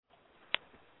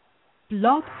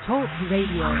Blog Talk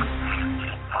Radio.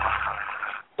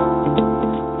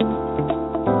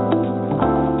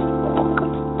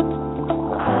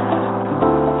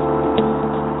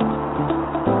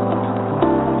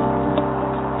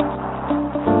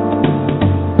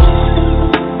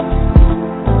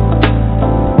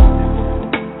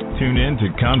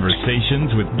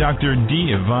 Conversations with Dr.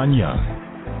 D. Yvonne Young.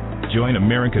 Join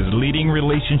America's leading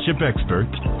relationship expert,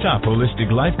 top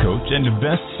holistic life coach, and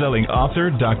best-selling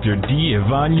author, Dr. D.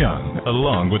 Yvonne Young,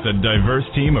 along with a diverse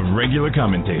team of regular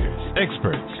commentators,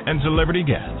 experts, and celebrity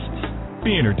guests.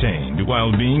 Be entertained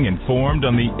while being informed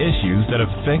on the issues that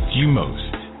affect you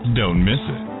most. Don't miss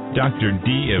it. Dr.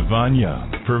 D. Yvonne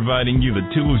Young, providing you the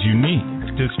tools you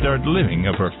need to start living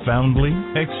a profoundly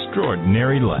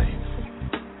extraordinary life.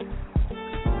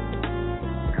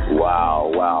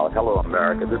 Wow. Hello,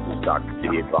 America. This is Dr. D.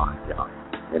 Yvonne Young,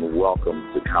 and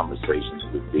welcome to Conversations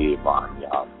with D. Yvonne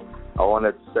Young. I want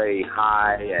to say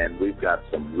hi, and we've got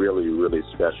some really, really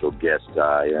special guests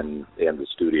in the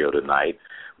studio tonight.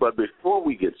 But before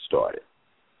we get started,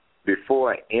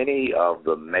 before any of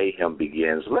the mayhem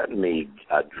begins, let me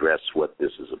address what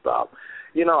this is about.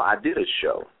 You know, I did a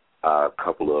show a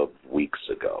couple of weeks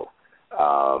ago.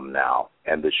 Now,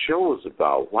 and the show was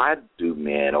about why do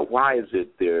men, or why is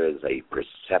it there is a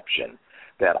perception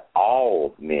that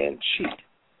all men cheat?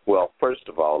 Well, first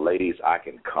of all, ladies, I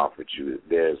can comfort you.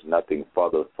 There's nothing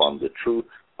further from the truth.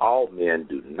 All men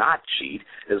do not cheat.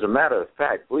 As a matter of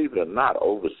fact, believe it or not,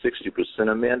 over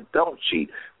 60% of men don't cheat.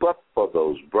 But for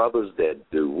those brothers that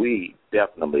do, we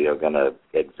definitely are going to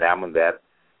examine that.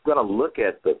 We're going to look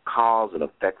at the cause and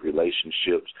effect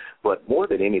relationships, but more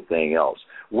than anything else,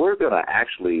 we're going to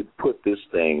actually put this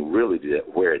thing really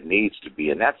where it needs to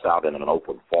be, and that's out in an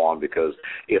open forum, because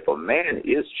if a man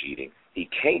is cheating, he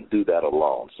can't do that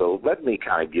alone. So let me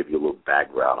kind of give you a little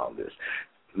background on this.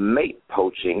 Mate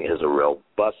poaching is a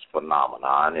robust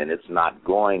phenomenon, and it's not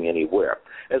going anywhere.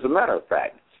 As a matter of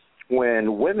fact,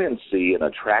 when women see an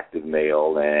attractive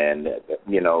male and,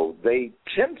 you know, they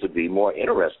tend to be more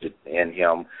interested in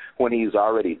him when he's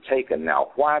already taken. Now,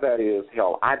 why that is,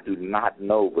 hell, I do not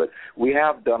know, but we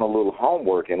have done a little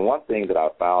homework, and one thing that I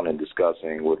found in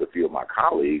discussing with a few of my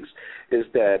colleagues is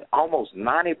that almost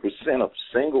 90% of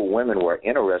single women were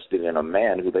interested in a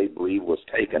man who they believe was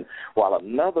taken, while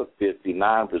another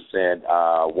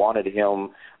 59% wanted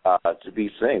him to be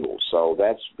single. So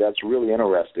that's really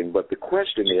interesting. But the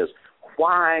question is,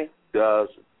 why does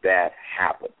that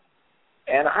happen?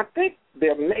 And I think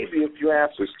there may be a few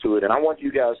answers to it, and I want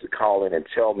you guys to call in and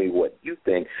tell me what you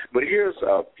think. But here's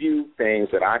a few things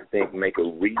that I think make a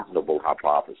reasonable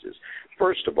hypothesis.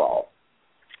 First of all,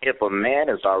 if a man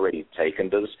is already taken,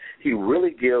 does he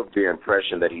really give the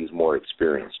impression that he's more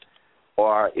experienced?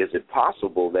 Or is it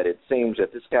possible that it seems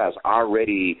that this guy's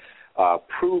already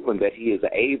proven that he is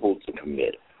able to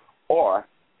commit? Or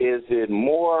is it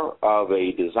more of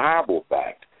a desirable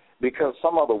fact because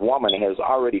some other woman has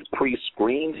already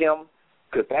pre-screened him?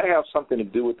 Could that have something to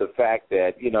do with the fact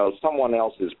that, you know, someone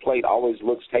else's plate always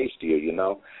looks tastier, you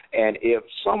know? And if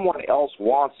someone else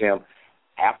wants him,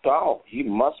 after all, he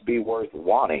must be worth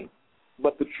wanting.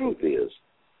 But the truth is,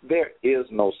 there is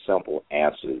no simple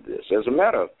answer to this. As a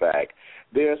matter of fact,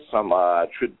 there's some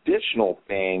traditional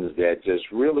things that just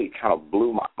really kind of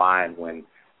blew my mind when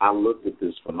I looked at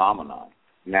this phenomenon.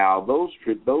 Now, those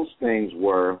things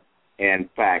were, in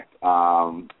fact,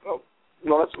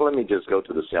 let me just go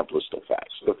to the simplest of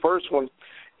facts. The first one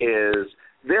is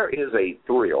there is a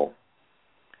thrill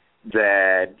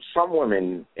that some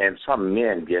women and some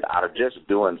men get out of just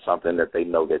doing something that they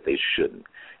know that they shouldn't.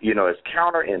 You know, as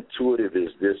counterintuitive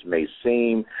as this may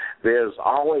seem, there's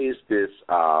always this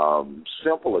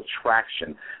simple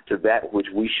attraction to that which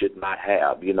we should not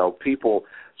have. You know,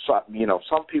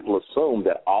 some people assume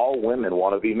that all women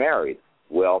want to be married.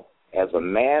 Well, as a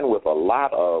man with a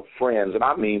lot of friends, and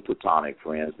I mean platonic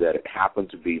friends, that happen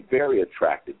to be very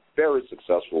attractive, very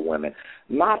successful women,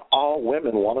 not all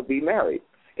women want to be married.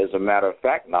 As a matter of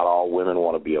fact, not all women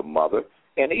want to be a mother,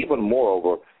 and even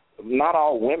moreover, not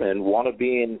all women want to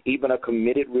be in even a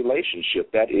committed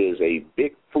relationship. That is a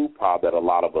big faux pas that a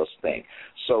lot of us think.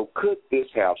 So could this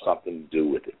have something to do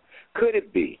with it? Could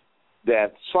it be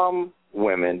that some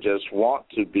women just want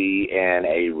to be in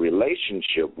a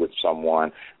relationship with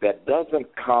someone that doesn't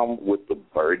come with the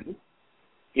burden?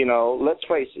 You know, let's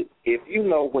face it, if you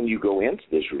know when you go into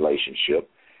this relationship,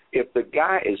 if the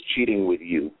guy is cheating with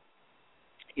you,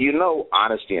 you know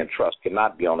honesty and trust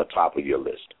cannot be on the top of your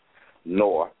list,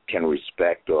 nor can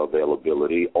respect or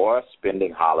availability or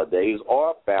spending holidays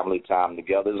or family time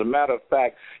together. As a matter of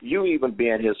fact, you even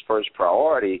being his first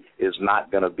priority is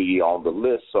not going to be on the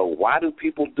list. So why do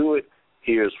people do it?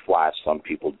 Here's why some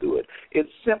people do it. It's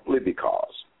simply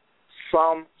because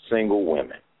some single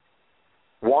women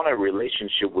want a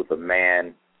relationship with a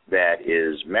man that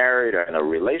is married or in a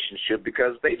relationship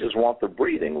because they just want the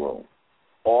breathing room.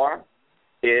 Or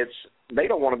they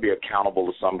don't want to be accountable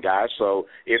to some guy. So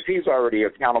if he's already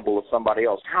accountable to somebody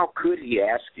else, how could he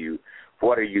ask you,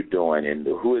 what are you doing, and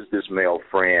who is this male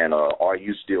friend, or are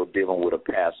you still dealing with a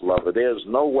past lover? There's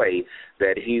no way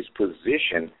that he's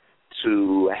positioned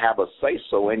to have a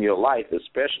say-so in your life,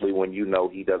 especially when you know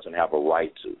he doesn't have a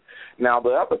right to. Now, the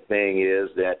other thing is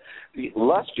that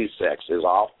lusty sex is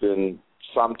often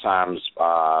sometimes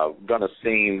going to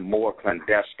seem more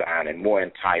clandestine and more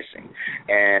enticing.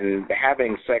 And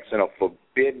having sex in a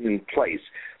forbidden place,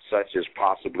 such as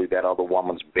possibly that other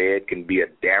woman's bed, can be a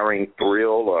daring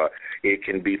thrill, or it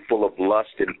can be full of lust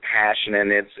and passion,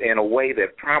 and it's in a way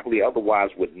that probably otherwise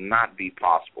would not be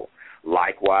possible.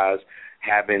 Likewise,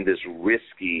 having this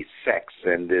risky sex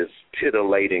and this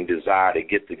titillating desire to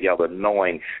get together,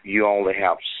 knowing you only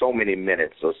have so many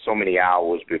minutes or so many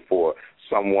hours before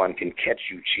someone can catch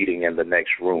you cheating in the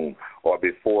next room, or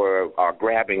before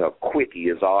grabbing a quickie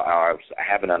or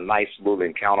having a nice little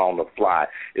encounter on the fly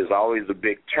is always a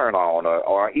big turn on,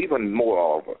 or even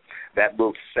moreover, that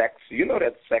little sex,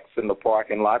 that sex in the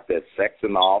parking lot, that sex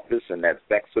in the office, and that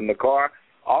sex in the car.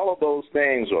 All of those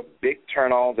things are big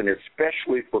turn-ons, and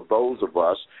especially for those of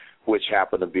us, which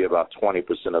happen to be about 20%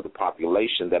 of the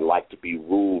population, that like to be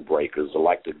rule breakers or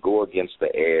like to go against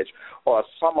the edge, or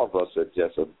some of us are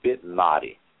just a bit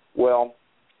naughty. Well,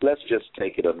 let's just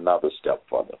take it another step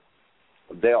further.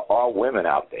 There are women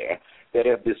out there that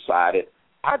have decided,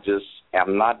 I just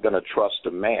am not going to trust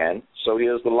a man, so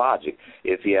here's the logic.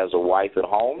 If he has a wife at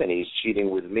home and he's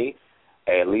cheating with me,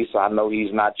 at least I know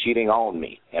he's not cheating on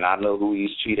me, and I know who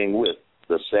he's cheating with.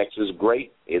 The sex is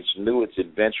great. It's new. It's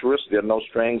adventurous. There are no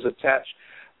strings attached.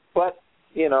 But,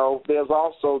 there's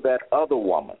also that other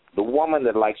woman, the woman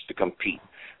that likes to compete,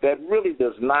 that really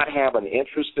does not have an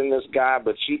interest in this guy,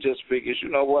 but she just figures, you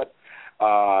know what,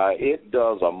 it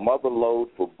does a mother load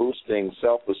for boosting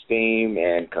self-esteem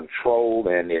and control,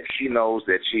 and if she knows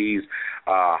that she's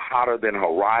hotter than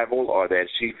her rival, or that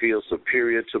she feels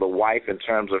superior to the wife in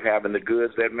terms of having the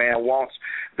goods that man wants,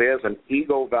 there's an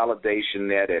ego validation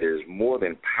there that is more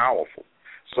than powerful.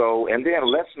 So, and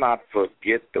then let's not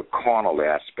forget the carnal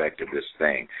aspect of this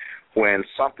thing. When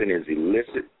something is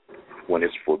illicit, when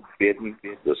it's forbidden,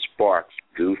 the sparks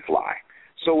do fly.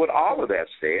 So with all of that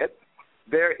said,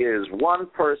 there is one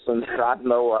person that I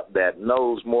know that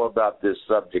knows more about this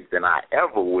subject than I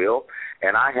ever will,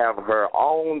 and I have her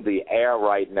on the air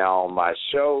right now on my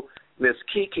show, Miss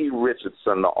Kiki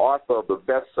Richardson, the author of the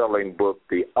best-selling book,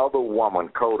 The Other Woman,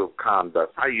 Code of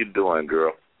Conduct. How you doing,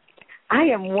 girl? I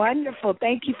am wonderful.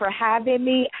 Thank you for having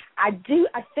me. I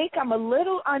think I'm a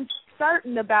little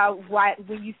uncertain about why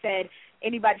when you said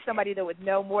somebody that would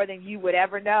know more than you would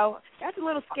ever know. That's a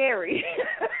little scary.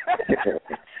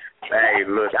 Hey,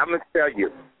 look, I'm going to tell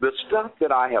you, the stuff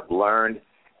that I have learned,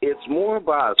 it's more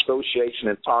by association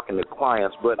and talking to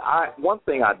clients, but one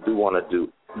thing I do want to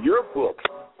do, your book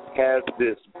has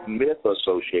this myth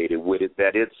associated with it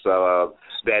that it's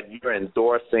that you're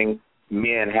endorsing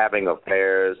men having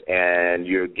affairs, and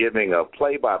you're giving a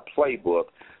play-by-play book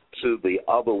to the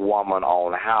other woman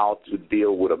on how to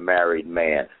deal with a married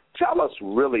man. Tell us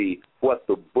really what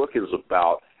the book is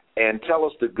about, and tell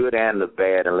us the good and the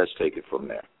bad, and let's take it from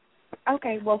there.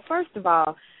 Okay, well, first of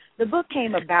all, the book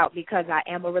came about because I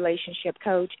am a relationship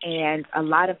coach, and a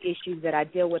lot of issues that I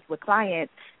deal with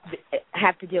clients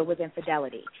have to deal with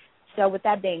infidelity. So with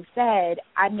that being said,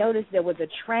 I noticed there was a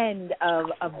trend of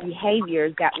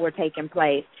behaviors that were taking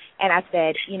place, and I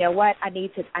said, you know what, I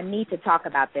need to talk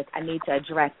about this. I need to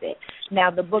address it.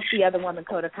 Now, the book, The Other Woman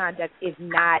Code of Conduct, is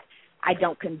not, I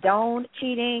don't condone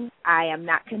cheating. I am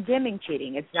not condemning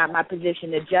cheating. It's not my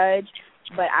position to judge,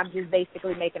 but I'm just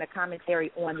basically making a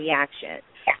commentary on the action.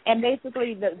 And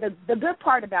basically the good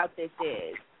part about this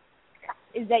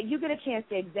is that you get a chance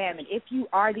to examine if you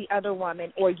are the other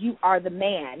woman or you are the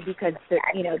man, because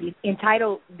the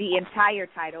entire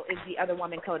title is The Other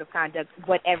Woman Code of Conduct,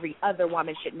 what every other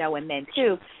woman should know, and men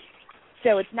too.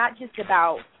 So it's not just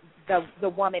about the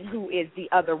woman who is the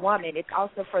other woman. It's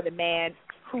also for the man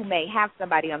who may have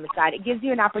somebody on the side. It gives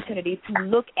you an opportunity to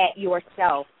look at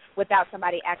yourself without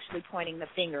somebody actually pointing the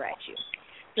finger at you,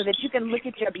 so that you can look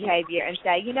at your behavior and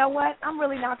say, you know what, I'm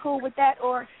really not cool with that,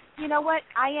 or you know what,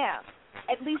 I am.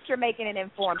 At least you're making an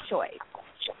informed choice.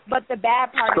 But the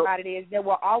bad part about it is there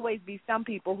will always be some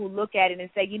people who look at it and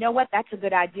say, you know what, that's a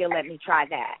good idea, let me try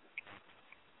that.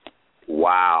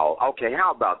 Wow. Okay,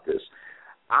 how about this?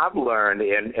 I've learned,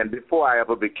 and before I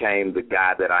ever became the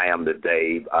guy that I am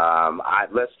today,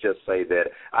 let's just say that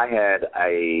I had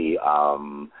a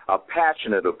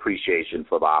passionate appreciation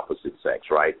for the opposite sex,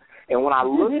 right? And when I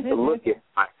look at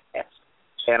my ex,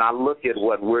 and I look at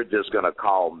what we're just going to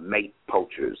call mate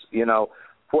poachers,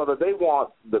 whether they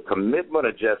want the commitment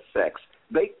or just sex,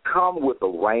 they come with a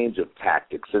range of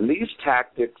tactics. And these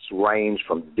tactics range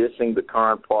from dissing the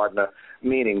current partner,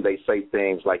 meaning they say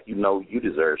things like, you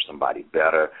deserve somebody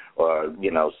better, or,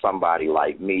 somebody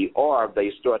like me, or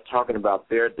they start talking about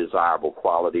their desirable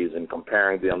qualities and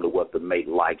comparing them to what the mate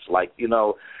likes. Like,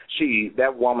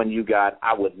 that woman you got,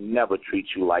 I would never treat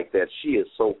you like that. She is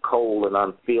so cold and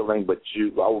unfeeling, but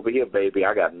you, over here, baby,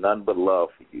 I got none but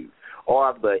love for you.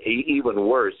 Or even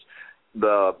worse,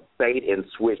 the bait and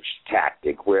switch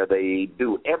tactic, where they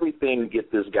do everything to get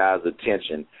this guy's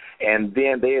attention, and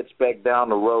then they expect down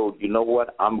the road, you know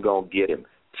what, I'm going to get him.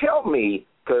 Tell me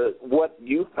what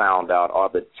you found out are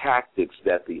the tactics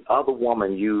that the other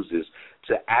woman uses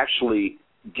to actually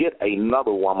get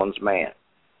another woman's man.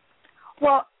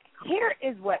 Well, here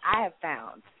is what I have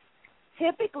found.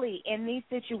 Typically, in these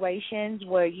situations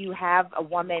where you have a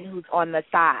woman who's on the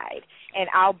side, and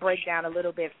I'll break down a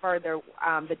little bit further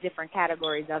the different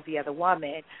categories of the other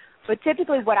woman, but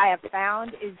typically what I have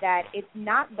found is that it's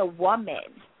not the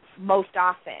woman most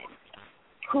often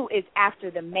who is after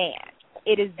the man.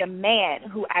 It is the man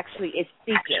who actually is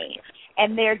seeking.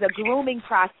 And there's a grooming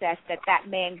process that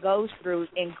man goes through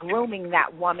in grooming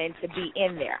that woman to be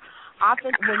in there.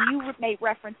 Often, when you make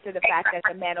reference to the fact that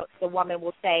the woman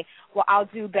will say, well, I'll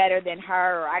do better than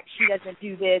her, or she doesn't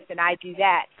do this and I do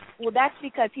that. Well, that's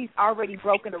because he's already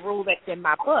broken a rule that's in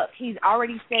my book. He's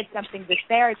already said something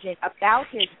disparaging about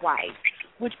his wife,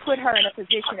 which put her in a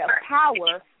position of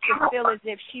power to feel as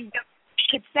if she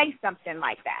could say something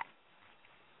like that.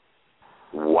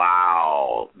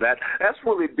 Wow, that's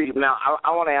really deep. Now,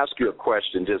 I want to ask you a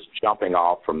question, just jumping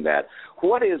off from that.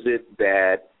 What is it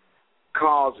that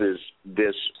causes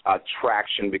this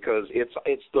attraction? Because it's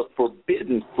the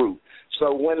forbidden fruit.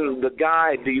 So when the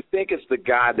guy, do you think it's the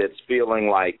guy that's feeling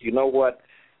like, you know what,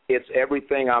 it's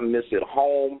everything I miss at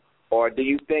home, or do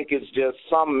you think it's just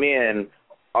some men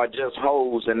are just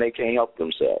hoes and they can't help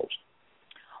themselves?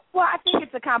 Well, I think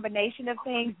it's a combination of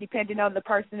things depending on the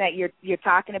person that you're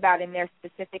talking about in their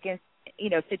specific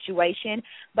situation.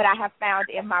 But I have found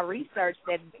in my research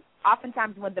that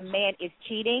oftentimes when the man is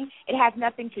cheating, it has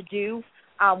nothing to do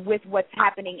with what's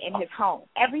happening in his home.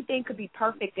 Everything could be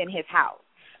perfect in his house.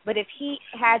 But if he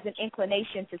has an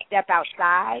inclination to step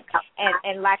outside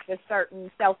and lacks a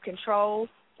certain self-control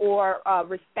or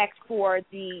respect for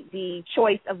the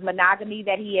choice of monogamy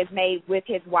that he has made with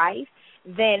his wife,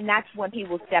 then that's when he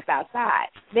will step outside.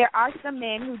 There are some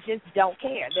men who just don't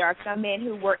care. There are some men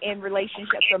who were in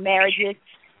relationships or marriages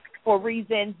for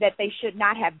reasons that they should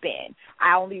not have been.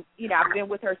 I've been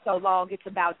with her so long, it's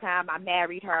about time I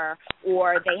married her,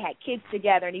 or they had kids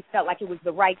together and he felt like it was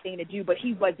the right thing to do, but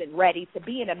he wasn't ready to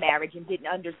be in a marriage and didn't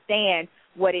understand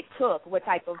what it took, what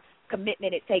type of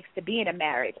commitment it takes to be in a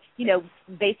marriage,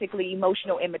 basically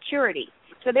emotional immaturity.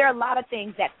 So there are a lot of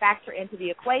things that factor into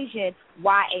the equation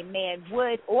why a man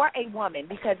would, or a woman,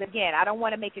 because, again, I don't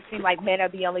want to make it seem like men are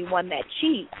the only one that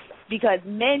cheat, because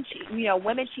men cheat,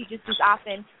 women cheat just as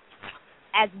often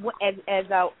as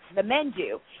the men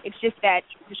do. It's just that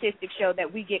statistics show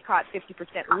that we get caught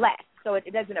 50% less. So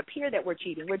it doesn't appear that we're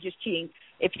cheating. We're just cheating,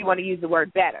 if you want to use the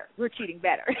word better. We're cheating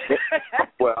better.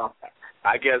 Well,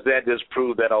 I guess that just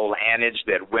proved that old adage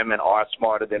that women are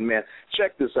smarter than men.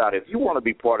 Check this out. If you want to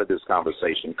be part of this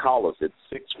conversation, call us at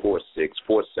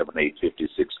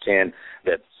 646-478-5610.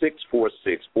 That's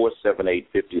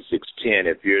 646-478-5610.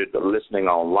 If you're listening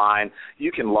online,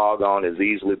 you can log on as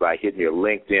easily by hitting your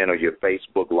LinkedIn or your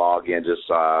Facebook login.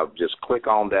 Just click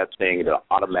on that thing. It'll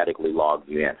automatically log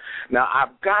you in. Now,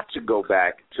 I've got to go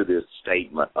back to this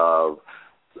statement of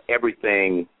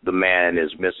everything the man is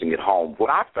missing at home. What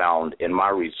I found in my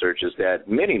research is that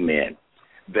many men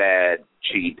that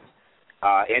cheat,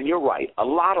 and you're right, a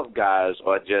lot of guys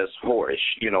are just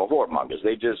whorish, whoremongers.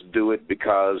 They just do it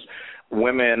because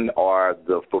women are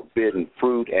the forbidden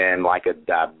fruit, and like a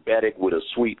diabetic with a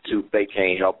sweet tooth, they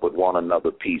can't help but want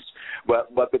another piece. But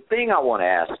the thing I want to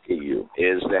ask you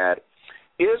is there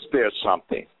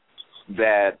something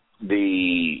that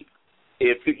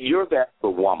if you're the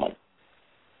woman,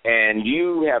 and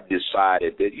you have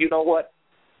decided that, you know what,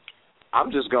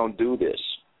 I'm just going to do this.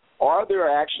 Are there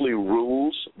actually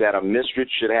rules that a mistress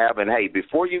should have? And, hey,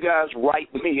 before you guys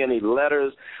write me any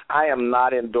letters, I am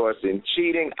not endorsing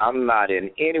cheating. I'm not in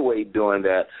any way doing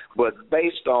that. But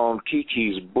based on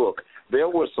Kiki's book, there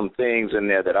were some things in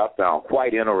there that I found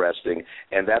quite interesting,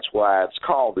 and that's why it's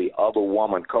called the Other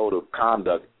Woman Code of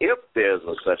Conduct. If there's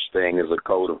a such thing as a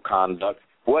code of conduct,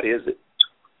 what is it?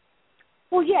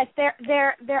 Well, yes,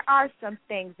 there are some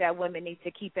things that women need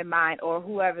to keep in mind, or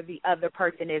whoever the other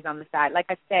person is on the side. Like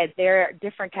I said, there are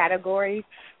different categories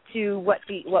to what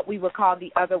we would call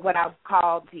what I would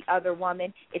call the other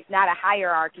woman. It's not a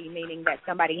hierarchy, meaning that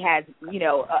somebody has,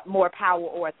 more power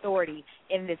or authority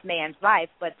in this man's life,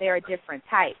 but there are different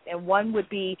types. And one would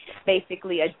be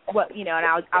basically and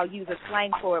I'll use a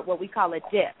slang for it, what we call a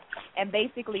dip. And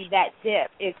basically that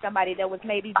dip is somebody that was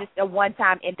maybe just a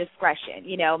one-time indiscretion.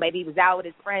 Maybe he was out with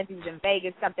his friends, he was in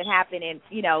Vegas, something happened, and,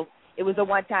 it was a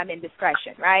one-time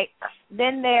indiscretion, right?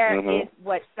 Then there is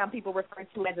what some people refer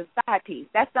to as a side piece.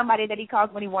 That's somebody that he calls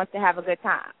when he wants to have a good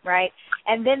time, right?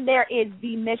 And then there is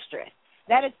the mistress.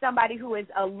 That is somebody who is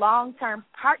a long-term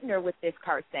partner with this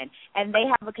person, and they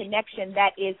have a connection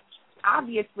that is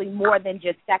obviously more than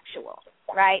just sexual,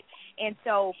 right? And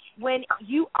so when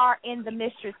you are in the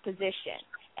mistress position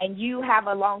and you have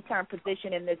a long-term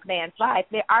position in this man's life,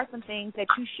 there are some things that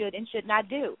you should and should not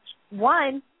do.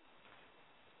 One,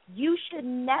 you should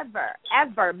never,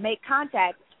 ever make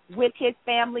contact with his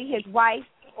family, his wife,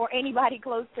 or anybody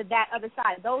close to that other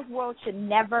side. Those worlds should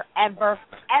never, ever,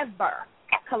 ever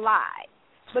collide.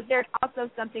 But there's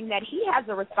also something that he has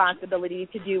a responsibility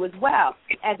to do as well,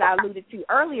 as I alluded to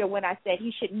earlier when I said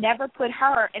he should never put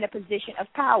her in a position of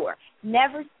power.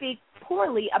 Never speak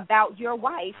poorly about your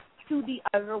wife to the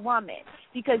other woman,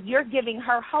 because you're giving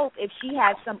her hope if she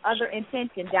has some other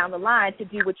intention down the line to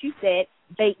do what you said,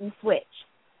 bait and switch.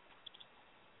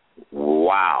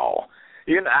 Wow.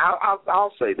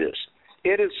 I'll say this.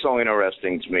 It is so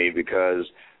interesting to me because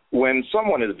when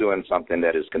someone is doing something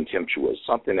that is contemptuous,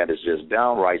 something that is just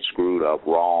downright screwed up,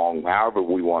 wrong, however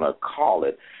we want to call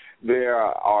it, there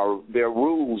are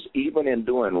rules even in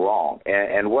doing wrong.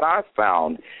 And what I've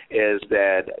found is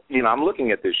that, I'm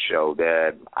looking at this show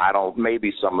that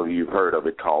maybe some of you have heard of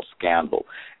it, called Scandal.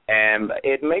 And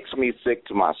it makes me sick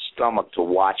to my stomach to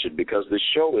watch it because the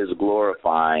show is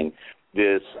glorifying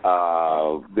this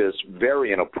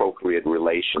very inappropriate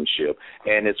relationship,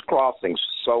 and it's crossing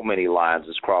so many lines.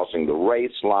 It's crossing the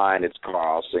race line, it's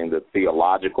crossing the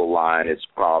theological line, it's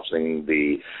crossing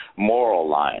the moral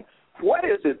line. What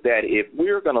is it that, if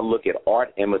we're going to look at art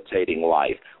imitating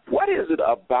life, what is it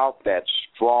about that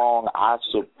strong, I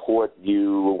support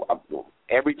you,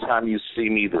 every time you see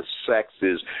me, the sex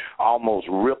is almost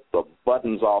rip the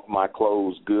buttons off my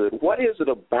clothes good? What is it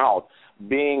about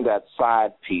being that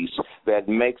side piece that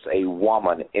makes a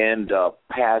woman end up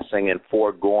passing and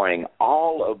foregoing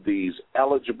all of these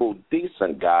eligible,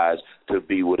 decent guys to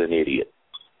be with an idiot?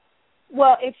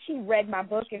 Well, if she read my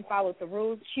book and followed the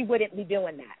rules, she wouldn't be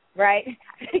doing that, right?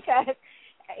 Because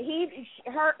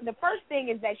the first thing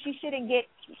is that she shouldn't get,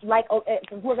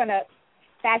 we're going to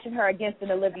fashion her against an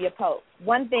Olivia Pope.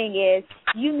 One thing is,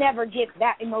 you never get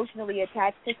that emotionally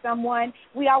attached to someone.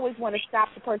 We always want to stop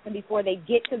the person before they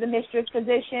get to the mistress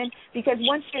position, because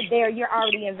once you're there, you're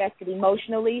already invested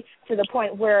emotionally to the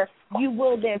point where you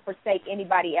will then forsake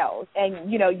anybody else, and,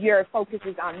 your focus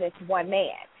is on this one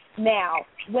man. Now,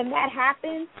 when that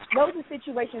happens, those are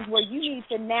situations where you need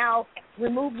to now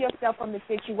remove yourself from the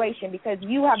situation, because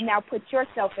you have now put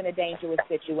yourself in a dangerous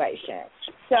situation.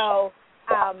 So,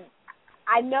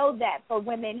 I know that for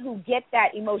women who get that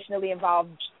emotionally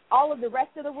involved, all of the rest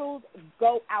of the rules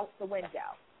go out the window.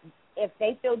 If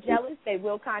they feel jealous, they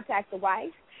will contact the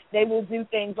wife. They will do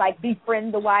things like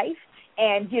befriend the wife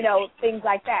and, things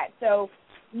like that. So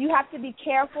you have to be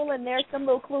careful, and there's some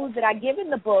little clues that I give in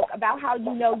the book about how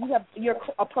you're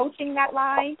approaching that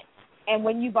line and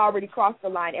when you've already crossed the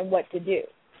line and what to do.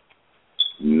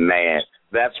 Man,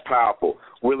 that's powerful.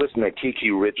 We're listening to Kiki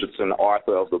Richardson,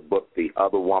 author of the book, The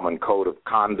Other Woman Code of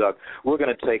Conduct. We're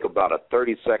going to take about a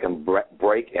 30-second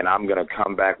break, and I'm going to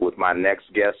come back with my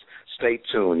next guest. Stay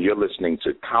tuned. You're listening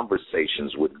to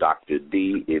Conversations with Dr.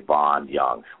 D. Yvonne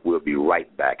Young. We'll be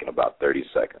right back in about 30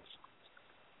 seconds.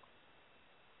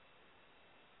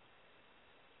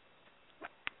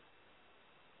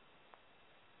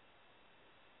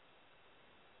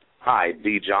 Hi,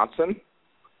 D. Johnson.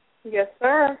 Yes,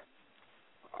 sir.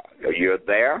 You're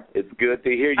there. It's good to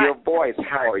hear your voice.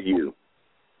 How are you?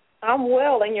 I'm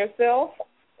well, and yourself?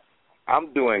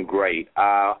 I'm doing great.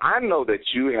 I know that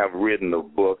you have written a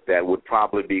book that would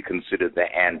probably be considered the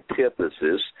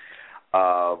antithesis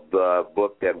of the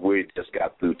book that we just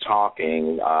got through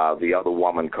talking, The Other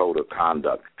Woman Code of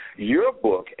Conduct. Your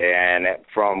book, and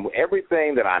from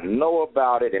everything that I know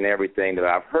about it and everything that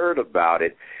I've heard about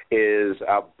it, is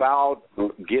about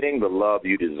getting the love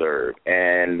you deserve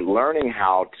and learning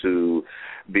how to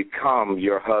become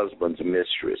your husband's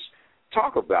mistress.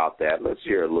 Talk about that. Let's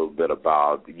hear a little bit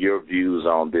about your views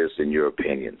on this and your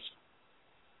opinions.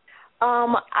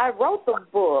 I wrote the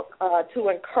book to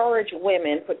encourage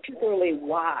women, particularly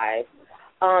wives,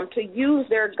 to use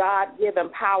their God-given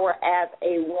power as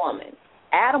a woman.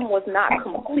 Adam was not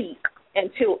complete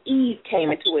until Eve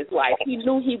came into his life. He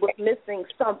knew he was missing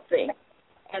something,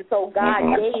 and so God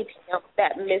gave him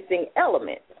that missing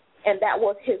element, and that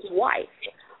was his wife.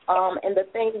 And the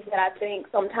things that I think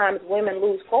sometimes women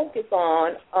lose focus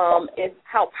on is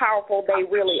how powerful they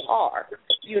really are.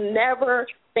 You never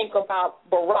think about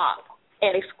Barack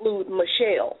and exclude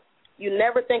Michelle. You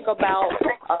never think about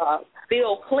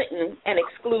Bill Clinton and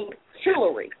exclude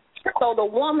Hillary. So the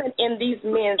women in these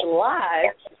men's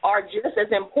lives are just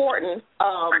as important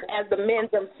as the men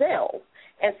themselves.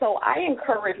 And so I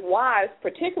encourage wives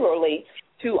particularly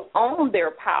to own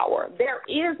their power. There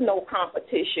is no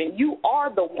competition. You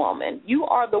are the woman. You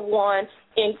are the one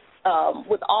in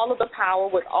with all of the power,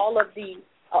 with all of the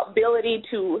ability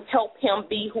to help him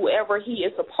be whoever he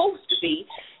is supposed to be,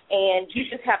 and you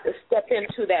just have to step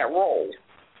into that role.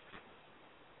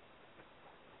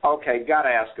 Okay, got to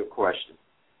ask a question.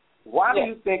 Why do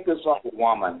you think this other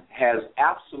woman has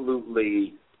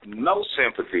absolutely no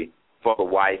sympathy for the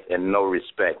wife and no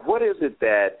respect? What is it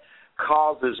that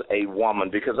causes a woman,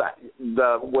 because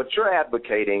what you're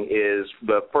advocating is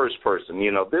the first person.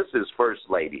 You know, this is first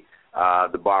lady,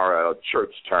 to borrow a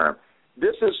church term.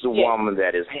 This is the woman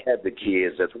that has had the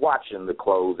kids, that's watching the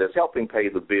clothes, that's helping pay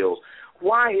the bills.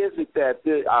 Why is it that,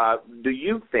 do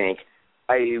you think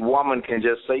a woman can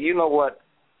just say, you know what,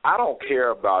 I don't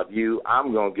care about you,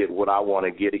 I'm going to get what I want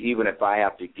to get, even if I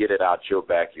have to get it out your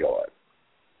backyard?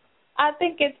 I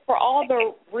think it's for all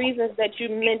the reasons that you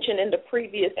mentioned in the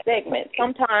previous segment.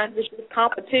 Sometimes it's just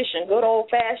competition, good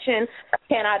old-fashioned,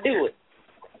 can I do it?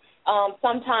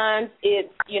 Sometimes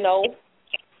it's,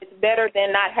 it's better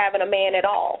than not having a man at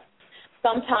all.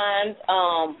 Sometimes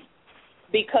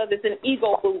because it's an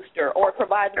ego booster or it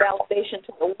provides validation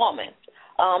to the woman.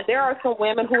 There are some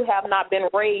women who have not been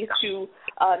raised to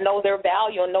know their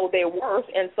value and know their worth,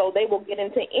 and so they will get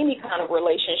into any kind of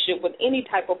relationship with any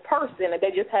type of person, and they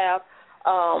just have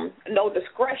no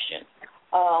discretion.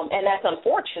 And that's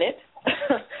unfortunate,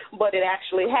 but it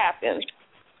actually happens.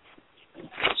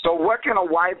 So what can a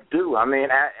wife do? I mean,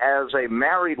 as a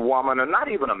married woman, or not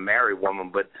even a married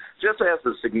woman, but just as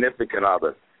a significant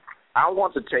other, I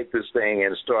want to take this thing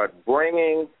and start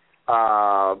bringing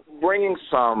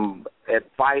some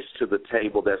advice to the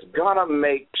table that's gonna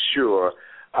make sure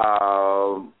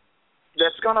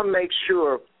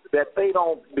that they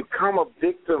don't become a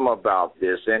victim about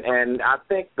this. And I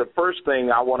think the first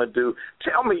thing I want to do,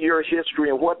 tell me your history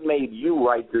and what made you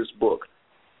write this book.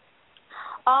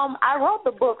 I wrote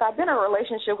the book. I've been in a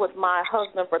relationship with my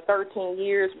husband for 13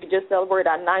 years. We just celebrated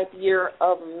our 9th year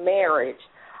of marriage.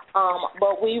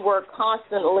 But we were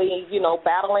constantly,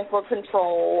 battling for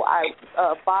control. I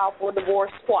filed for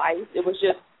divorce twice. It was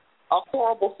just a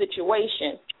horrible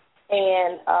situation.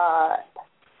 And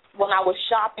when I was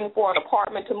shopping for an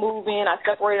apartment to move in, I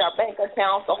separated our bank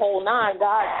accounts, the whole nine.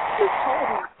 God just told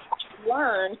me to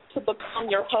learn to become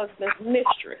your husband's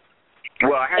mistress.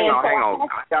 Well, hang on.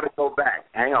 I got to go back.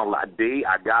 Hang on, D.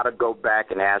 I got to go back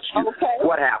and ask you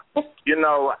what happened.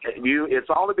 It's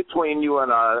only between you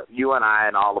and I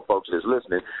and all the folks that's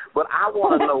listening. But I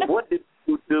want to know, what did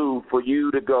you do for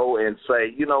you to go and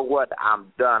say, you know what,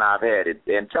 I'm done, I've had it?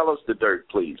 And tell us the dirt,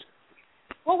 please.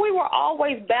 Well, we were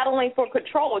always battling for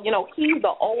control. He's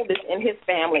the oldest in his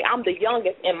family. I'm the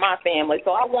youngest in my family.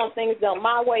 So I want things done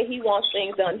my way. He wants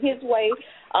things done his way.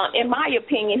 In my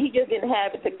opinion, he just didn't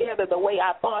have it together the way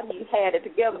I thought he had it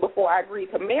together before I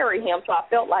agreed to marry him. So I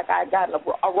felt like I had gotten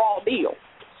a raw deal.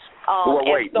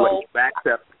 Wait, back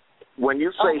up. When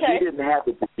you say he didn't have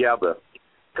it together,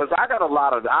 because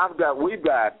we've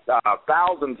got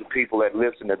thousands of people that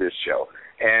listen to this show,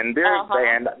 and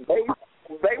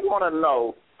they want to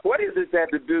know, what is it that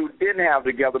the dude didn't have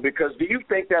together? Because do you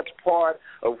think that's part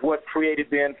of what created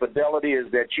the infidelity,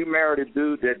 is that you married a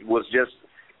dude that was just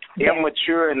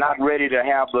immature and not ready to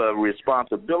have the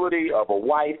responsibility of a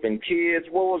wife and kids?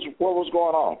 What was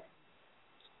going on?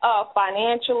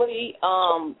 Financially,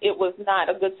 it was not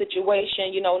a good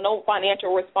situation. No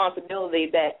financial responsibility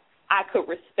that I could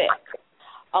respect.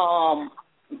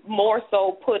 More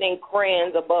so putting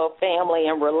friends above family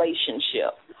and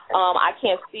relationship. I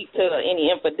can't speak to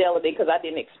any infidelity because I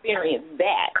didn't experience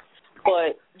that,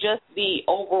 but just the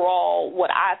overall what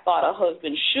I thought a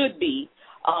husband should be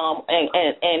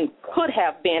and could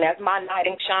have been as my knight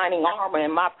in shining armor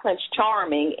and my Prince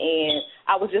Charming, and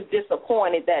I was just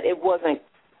disappointed that it wasn't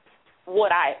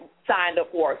what I signed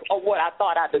up for or what I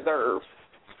thought I deserved.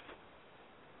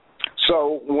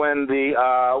 So when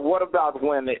what about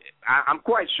when I'm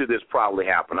quite sure this probably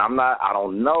happened. I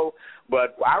don't know,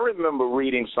 but I remember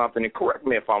reading something, and correct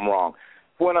me if I'm wrong.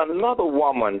 When another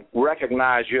woman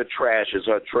recognized your trash as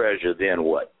her treasure, then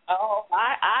what? Oh,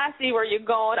 I see where you're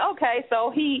going. Okay,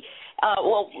 so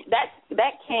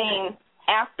that came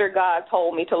after God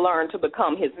told me to learn to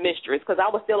become his mistress, because I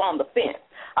was still on the fence.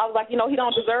 I was like, he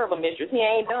don't deserve a mistress. He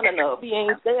ain't done enough. He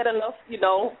ain't said enough,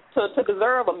 to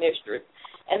deserve a mistress.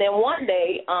 And then one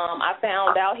day I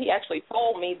found out he actually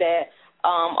told me that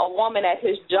a woman at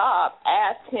his job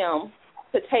asked him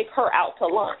to take her out to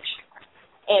lunch.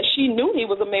 And she knew he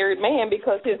was a married man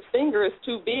because his finger is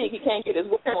too big. He can't get his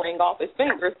wedding ring off his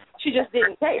fingers. She just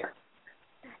didn't care.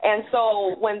 And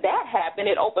so when that happened,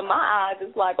 it opened my eyes.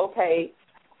 It's like, okay,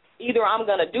 either I'm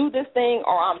going to do this thing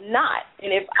or I'm not.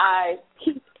 And if I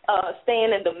keep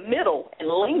staying in the middle and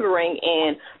lingering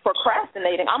and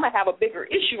procrastinating, I'm going to have a bigger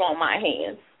issue on my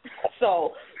hands.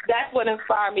 So that's what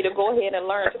inspired me to go ahead and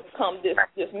learn to become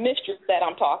this mistress that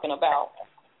I'm talking about.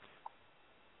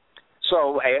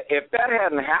 So if that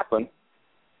hadn't happened,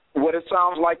 what it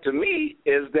sounds like to me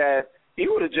is that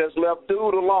you would have just left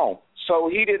dude alone. So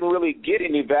he didn't really get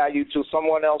any value till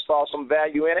someone else saw some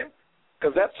value in him?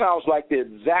 Because that sounds like the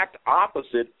exact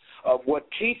opposite of what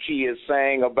Kiki is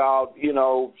saying about,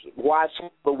 why some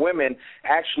of the women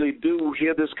actually do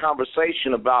hear this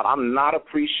conversation about I'm not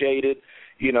appreciated,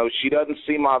 she doesn't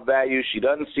see my value, she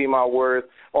doesn't see my worth.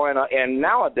 And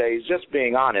nowadays, just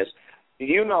being honest,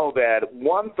 that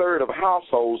 1/3 of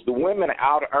households, the women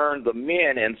out-earn the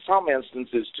men in some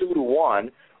instances 2 to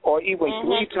 1, or even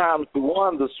 3 times to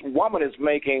 1. This woman is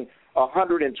making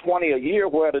 $120 a year,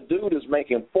 where the dude is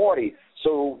making $40.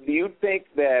 So do you think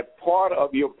that part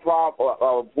of your problem,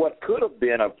 of what could have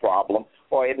been a problem,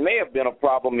 or it may have been a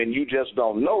problem and you just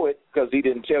don't know it because he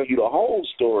didn't tell you the whole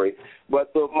story?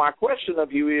 But my question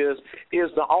of you is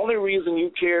the only reason you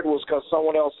cared was because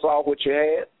someone else saw what you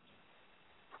had?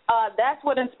 That's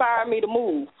what inspired me to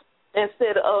move,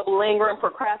 instead of lingering,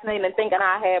 procrastinating, and thinking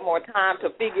I had more time to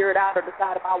figure it out or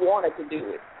decide if I wanted to do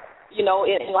it.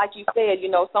 And like you said,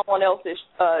 someone else's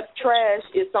trash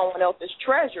is someone else's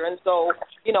treasure. And so,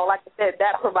 like I said,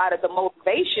 that provided the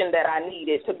motivation that I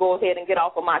needed to go ahead and get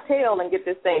off of my tail and get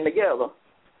this thing together.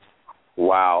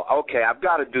 Wow. Okay, I've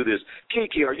got to do this.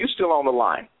 Kiki, are you still on the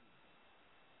line?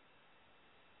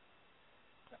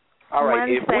 All right.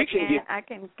 One second, I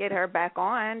can get her back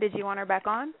on. Did you want her back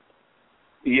on?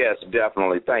 Yes,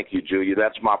 definitely. Thank you, Julia.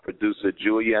 That's my producer,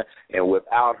 Julia, and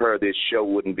without her, this show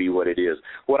wouldn't be what it is.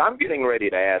 What I'm getting ready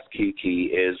to ask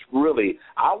Kiki is really,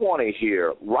 I want to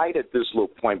hear right at this little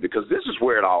point, because this is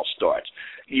where it all starts.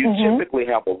 You typically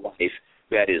have a wife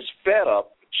that is fed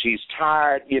up. She's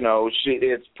tired,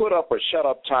 it's put up or shut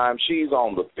up time. She's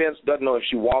on the fence, doesn't know if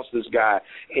she wants this guy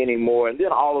anymore. And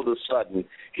then all of a sudden,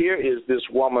 here is this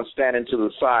woman standing to the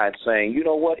side saying, you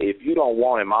know what, if you don't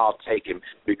want him, I'll take him,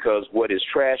 because what is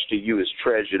trash to you is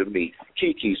treasure to me.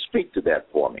 Kiki, speak to that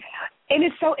for me. And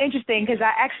it's so interesting because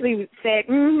I actually said,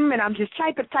 and I'm just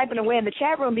typing away in the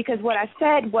chat room, because what I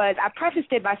said was, I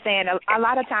prefaced it by saying a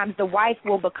lot of times the wife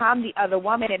will become the other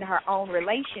woman in her own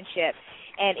relationship.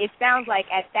 And it sounds like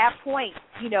at that point,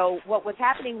 what was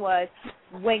happening was,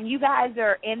 when you guys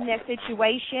are in that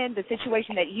situation, the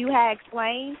situation that you had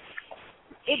explained,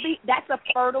 that's a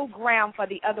fertile ground for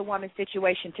the other woman's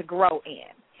situation to grow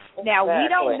in. Now, we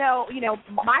don't know,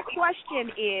 my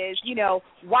question is,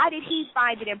 why did he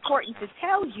find it important to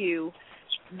tell you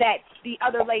that the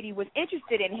other lady was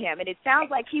interested in him? And it sounds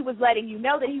like he was letting you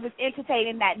know that he was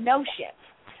entertaining that notion,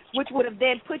 which would have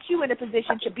then put you in a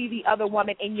position to be the other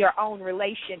woman in your own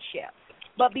relationship.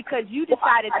 But because you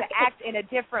decided to act in a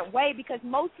different way, because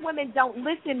most women don't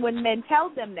listen when men tell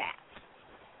them that.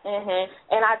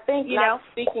 And I think not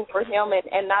speaking for him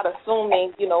and not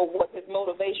assuming, what his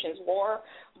motivations were,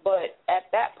 but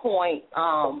at that point,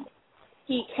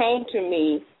 he came to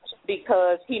me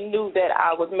because he knew that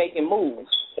I was making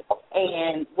moves.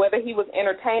 And whether he was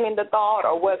entertaining the thought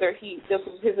or whether this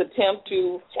was his attempt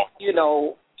to,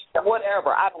 whatever,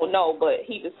 I don't know, but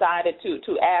he decided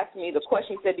to ask me the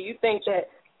question. He said, do you think that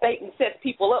Satan sets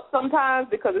people up sometimes?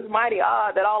 Because it's mighty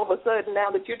odd that all of a sudden, now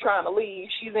that you're trying to leave,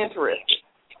 she's interested.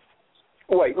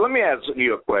 Wait, let me ask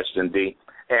you a question, D.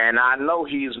 And I know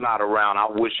he's not around. I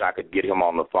wish I could get him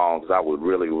on the phone, because I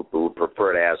would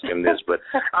prefer to ask him this. But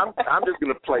I'm just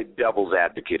going to play devil's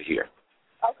advocate here.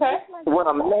 Okay. When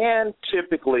a man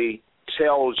typically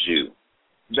tells you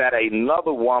that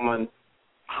another woman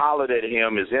hollered at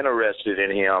him, is interested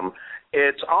in him,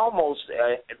 it's almost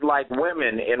like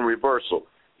women in reversal.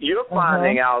 you're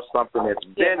finding out something that's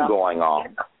been going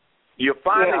on. You're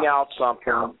finding out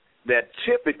something that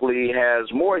typically has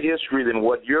more history than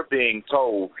what you're being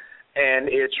told, and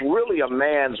it's really a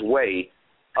man's way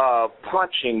of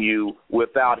punching you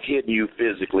without hitting you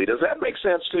physically. Does that make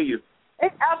sense to you?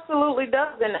 It absolutely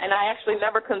does, and I actually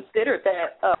never considered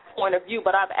that point of view,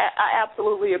 but I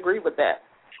absolutely agree with that.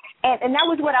 And that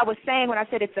was what I was saying when I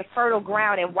said it's a fertile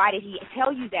ground, and why did he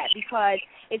tell you that? Because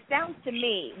it sounds to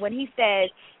me, when he says,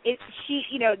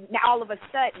 now all of a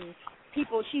sudden,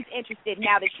 she's interested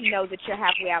now that she knows that you're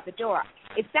halfway out the door.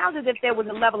 It sounds as if there was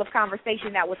a level of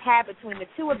conversation that was had between the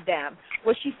two of them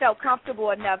where she felt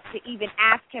comfortable enough to even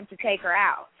ask him to take her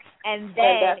out. And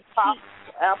then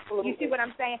absolutely. You see what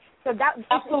I'm saying? So that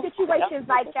situations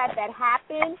like that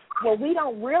happen where we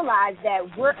don't realize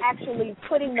that we're actually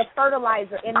putting the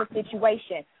fertilizer in the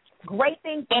situation. Great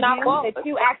thing for you that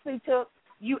you actually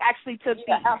took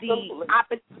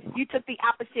the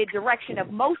opposite direction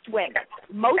of most women.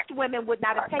 Most women would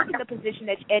not have taken the position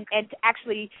and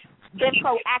actually been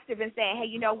proactive in saying, hey,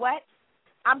 you know what?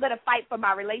 I'm going to fight for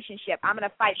my relationship. I'm going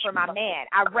to fight for my man.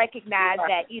 I recognize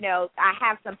that, I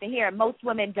have something here. And most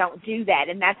women don't do that,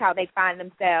 and that's how they find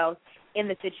themselves in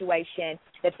the situation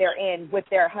that they're in with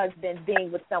their husband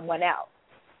being with someone else.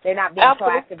 They're not being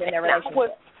proactive in their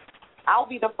relationship. I'll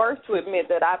be the first to admit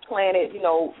that I planted,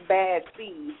 bad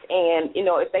seeds. And,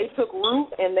 if they took root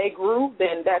and they grew,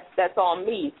 then that's on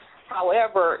me.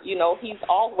 However, he's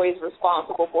always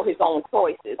responsible for his own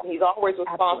choices. He's always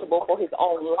responsible for his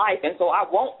own life. And so I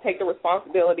won't take the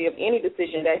responsibility of any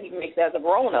decision that he makes as a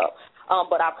grown-up.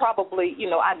 But I probably,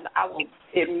 I will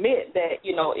admit that,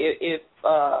 if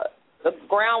the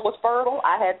ground was fertile,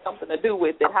 I had something to do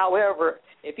with it. However,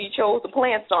 if he chose to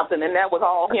plant something, then that was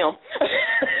all him.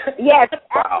 Yes,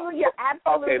 absolutely. You're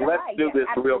absolutely okay, let's do this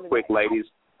real quick, ladies.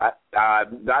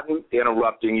 I'm not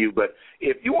interrupting you, but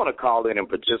if you want to call in and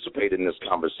participate in this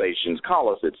conversation, call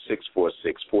us at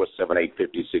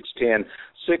 646-478-5610,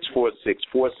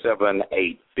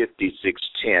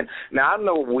 646-478-5610. Now, I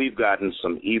know we've gotten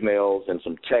some emails and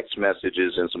some text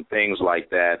messages and some things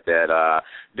like that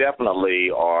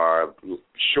definitely are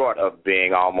short of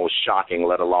being almost shocking,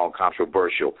 let alone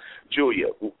controversial. Julia,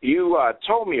 you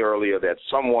told me earlier that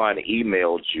someone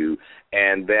emailed you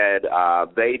and that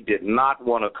they did not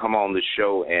want to come on the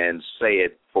show and say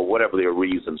it for whatever their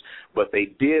reasons, but they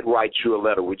did write you a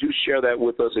letter. Would you share that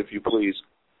with us, if you please?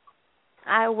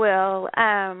 I will.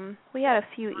 We had a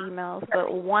few emails,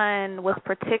 but one was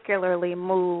particularly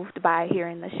moved by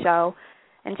hearing the show.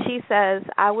 And she says,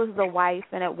 I was the wife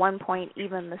and at one point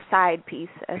even the side piece,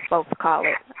 as folks call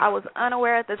it. I was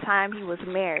unaware at the time he was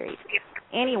married.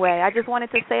 Anyway, I just wanted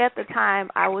to say at the time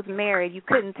I was married, you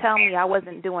couldn't tell me I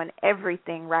wasn't doing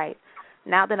everything right.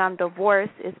 Now that I'm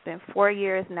divorced, it's been 4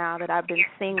 years now that I've been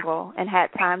single and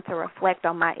had time to reflect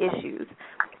on my issues.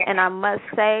 And I must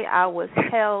say I was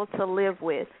hell to live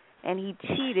with, and he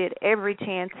cheated every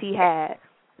chance he had.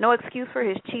 No excuse for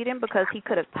his cheating because he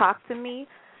could have talked to me,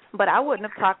 but I wouldn't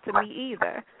have talked to me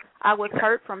either. I was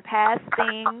hurt from past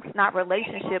things, not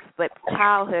relationships, but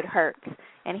childhood hurts,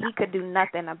 and he could do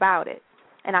nothing about it.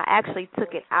 And I actually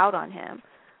took it out on him.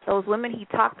 Those women he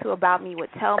talked to about me would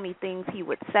tell me things he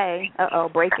would say,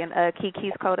 breaking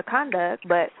Kiki's code of conduct,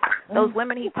 but those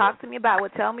women he talked to me about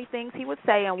would tell me things he would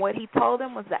say, and what he told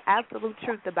them was the absolute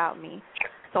truth about me.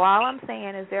 So all I'm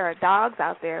saying is there are dogs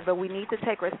out there, but we need to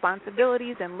take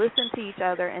responsibilities and listen to each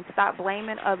other and stop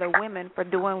blaming other women for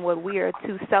doing what we are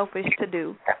too selfish to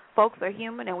do. Folks are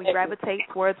human, and we gravitate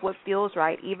towards what feels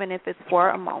right, even if it's for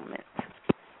a moment.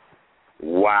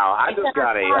 Wow, I just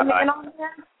got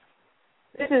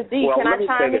This is Dee. Well, Can let me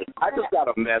chime say in? this. I just got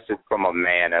a message from a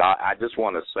man, and I just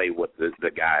want to say what the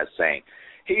guy is saying.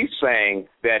 He's saying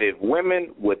that if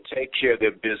women would take care of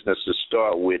their business to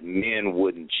start with, men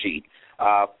wouldn't cheat.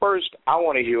 First, I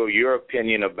want to hear your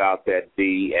opinion about that,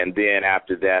 Dee, and then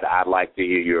after that, I'd like to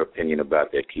hear your opinion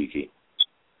about that, Kiki.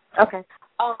 Okay.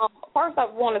 First, I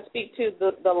want to speak to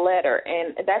the letter,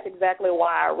 and that's exactly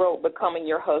why I wrote "Becoming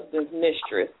Your Husband's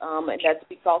Mistress," and that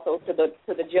speaks also to the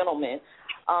gentleman.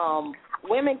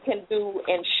 Women can do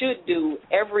and should do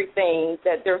everything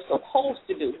that they're supposed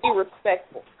to do. Be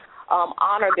respectful,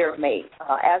 honor their mate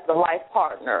as the life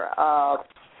partner.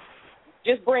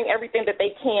 Just bring everything that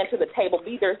they can to the table.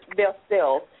 Be their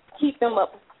selves. Keep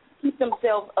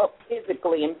themselves up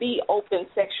physically, and be open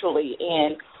sexually,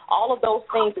 and all of those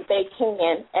things that they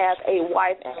can as a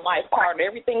wife and life partner.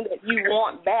 Everything that you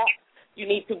want back, you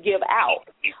need to give out.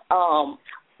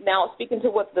 Now, speaking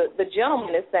to what the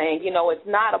gentleman is saying, it's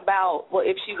not about, well,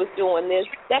 if she was doing this,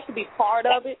 that could be part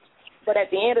of it. But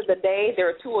at the end of the day, there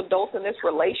are two adults in this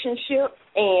relationship,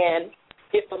 and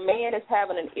if a man is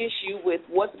having an issue with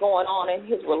what's going on in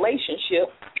his relationship,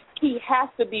 he has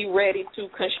to be ready to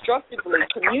constructively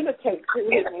communicate to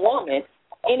his woman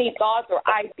any thoughts or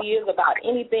ideas about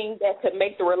anything that could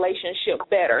make the relationship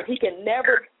better. He can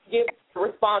never give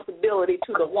responsibility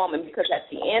to the woman, because at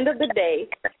the end of the day,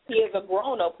 he is a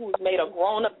grown-up who's made a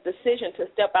grown-up decision to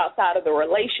step outside of the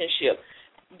relationship.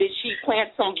 Did she plant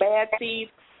some bad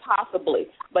seeds? Possibly.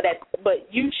 But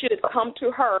you should come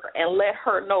to her and let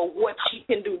her know what she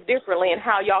can do differently and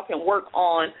how y'all can work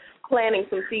on planting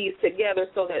some seeds together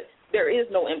so that there is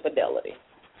no infidelity.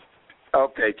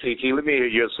 Okay, Kiki, let me hear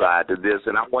your side to this,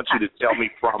 and I want you to tell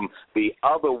me from the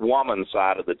other woman's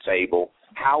side of the table,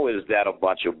 how is that a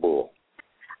bunch of bull?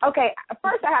 Okay,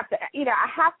 first I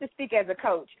have to speak as a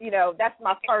coach. That's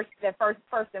my first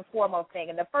and foremost thing.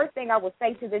 And the first thing I will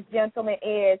say to this gentleman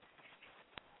is,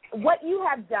 what you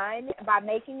have done by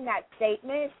making that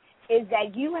statement is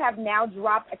that you have now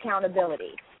dropped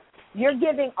accountability. You're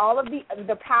giving all of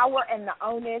the power and the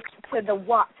onus to the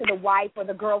wife or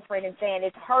the girlfriend and saying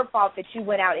it's her fault that you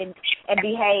went out and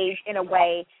behaved in a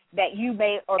way that you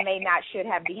may or may not should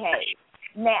have behaved.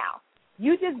 Now,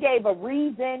 you just gave a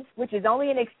reason, which is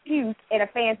only an excuse in a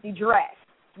fancy dress.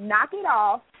 Knock it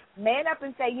off, man up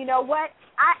and say, you know what,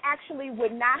 I actually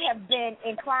would not have been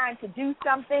inclined to do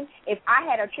something if I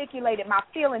had articulated my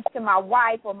feelings to my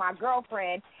wife or my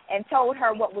girlfriend and told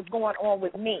her what was going on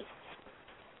with me.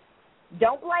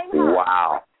 Don't blame her.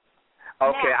 Wow.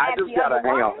 Okay, now,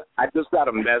 I just got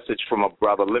a message from a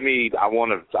brother. I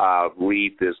want to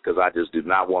read this because I just do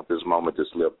not want this moment to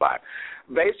slip by.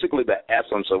 Basically, the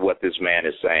essence of what this man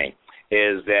is saying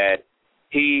is that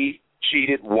he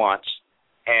cheated once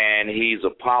and he's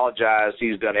apologized.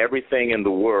 He's done everything in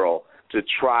the world to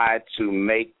try to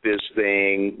make this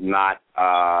thing not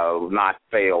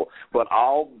fail. But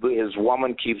all his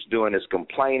woman keeps doing is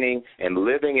complaining and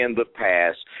living in the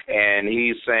past, and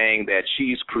he's saying that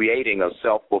she's creating a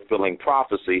self-fulfilling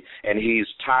prophecy, and he's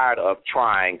tired of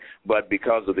trying, but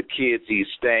because of the kids he's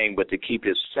staying, but to keep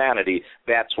his sanity,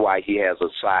 that's why he has a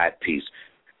side piece.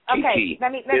 Okay, Kiki,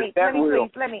 let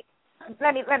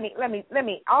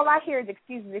me. All I hear is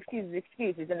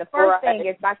excuses. And the first thing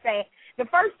is by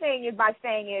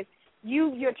saying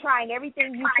you're trying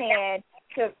everything you can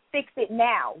to fix it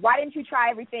now. Why didn't you try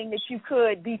everything that you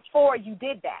could before you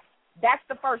did that? That's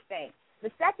the first thing. The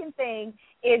second thing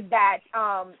is that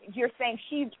you're saying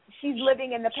she's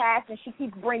living in the past and she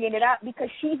keeps bringing it up because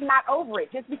she's not over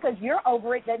it. Just because you're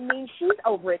over it doesn't mean she's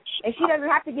over it. And she doesn't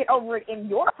have to get over it in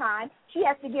your time. She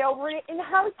has to get over it in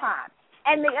her time.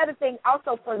 And the other thing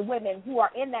also for the women who are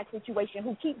in that situation,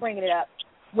 who keep bringing it up,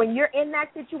 when you're in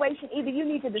that situation, either you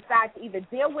need to decide to either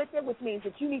deal with it, which means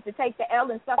that you need to take the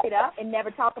L and suck it up and never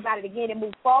talk about it again and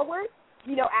move forward,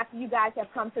 after you guys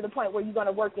have come to the point where you're going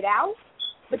to work it out.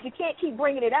 But you can't keep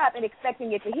bringing it up and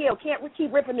expecting it to heal. Can't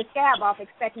keep ripping the scab off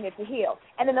expecting it to heal.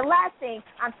 And then the last thing,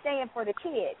 I'm saying for the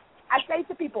kids, I say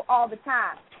to people all the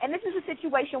time, and this is a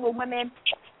situation with women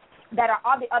that are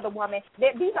all the other woman.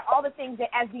 These are all the things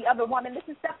that as the other woman, this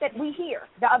is stuff that we hear,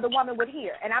 the other woman would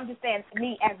hear. And I'm just saying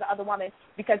me as the other woman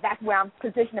because that's where I'm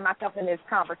positioning myself in this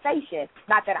conversation.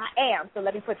 Not that I am, so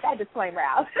let me put that disclaimer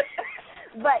out.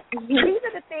 But these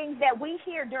are the things that we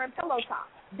hear during pillow talk.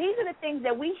 These are the things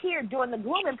that we hear during the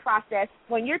grooming process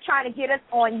when you're trying to get us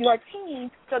on your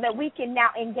team so that we can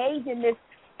now engage in this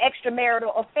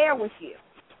extramarital affair with you.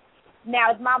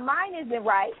 Now, if my mind isn't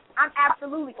right, I'm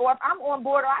absolutely, or if I'm on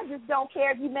board or I just don't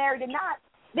care if you're married or not,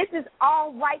 this is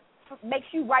all right, makes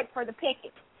you right for the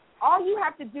picking. All you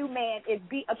have to do, man, is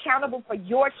be accountable for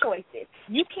your choices.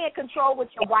 You can't control what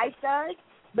your wife does,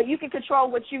 but you can control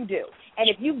what you do. And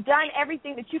if you've done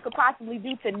everything that you could possibly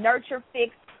do to nurture,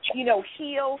 fix,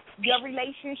 heal your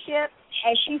relationship,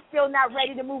 and she's still not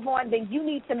ready to move on, then you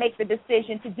need to make the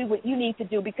decision to do what you need to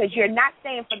do because you're not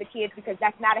staying for the kids because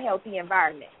that's not a healthy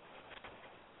environment.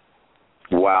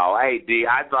 Wow. Hey, Dee,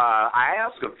 I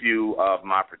asked a few of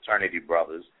my fraternity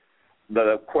brothers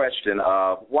the question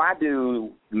of why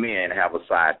do men have a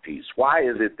side piece? Why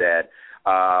is it that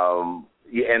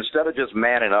instead of just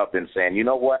manning up and saying, you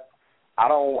know what,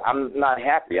 I'm not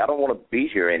happy. I don't want to be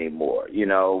here anymore.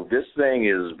 This thing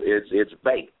it's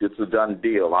baked. It's a done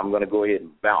deal. I'm going to go ahead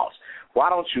and bounce. Why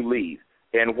don't you leave?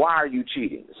 And why are you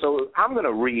cheating? So I'm going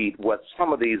to read what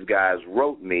some of these guys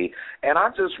wrote me, and I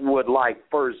just would like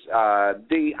first,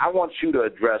 Dee, I want you to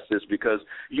address this because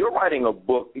you're writing a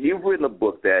book. You've written a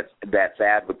book that's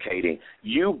advocating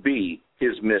you be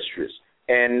his mistress.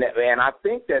 And I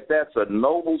think that's a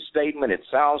noble statement. It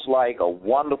sounds like a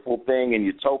wonderful thing in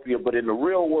utopia, but in the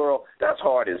real world, that's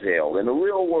hard as hell. In the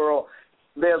real world,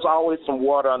 there's always some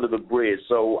water under the bridge.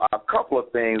 So a couple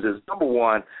of things is, number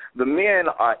one, the men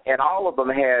and all of them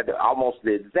had almost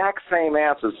the exact same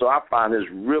answers, so I find this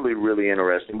really, really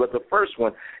interesting. But the first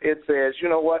one, it says, you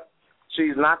know what,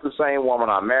 she's not the same woman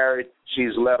I married.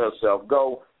 She's let herself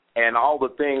go. And all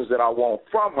the things that I want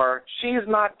from her, she's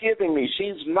not giving me.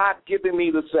 She's not giving me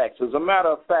the sex. As a matter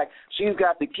of fact, she's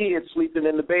got the kids sleeping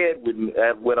in the bed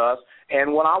with us,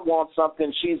 and when I want something,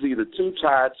 she's either too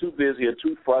tired, too busy, or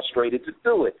too frustrated to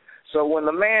do it. So when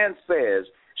the man says,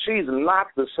 she's not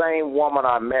the same woman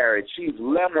I married, she's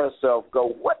let herself go,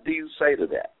 what do you say to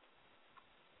that?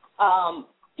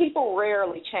 People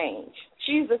rarely change.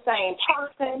 She's the same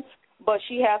person, but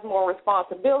she has more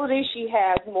responsibility. She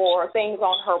has more things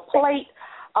on her plate.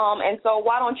 And so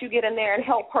why don't you get in there and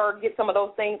help her get some of those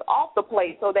things off the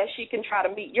plate so that she can try to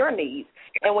meet your needs?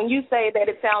 And when you say that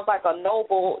it sounds like a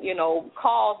noble,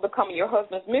 cause becoming your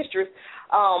husband's mistress,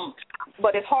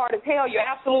 but it's hard as hell, you're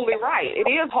absolutely right. It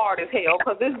is hard as hell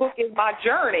because this book is my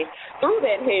journey through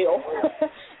that hell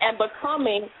and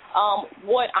becoming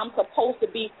what I'm supposed to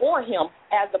be for him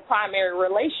as the primary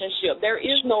relationship. There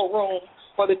is no room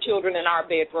for the children in our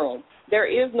bedroom. There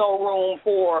is no room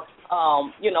for,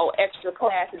 extra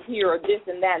classes here or this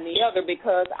and that and the other,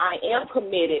 because I am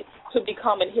committed to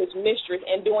becoming his mistress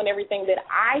and doing everything that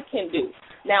I can do.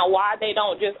 Now, why they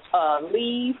don't just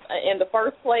leave in the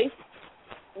first place,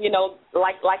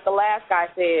 like the last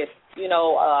guy said,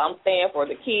 I'm staying for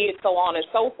the kids, so on and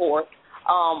so forth.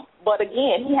 But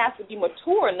again, he has to be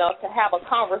mature enough to have a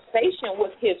conversation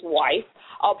with his wife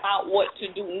about what to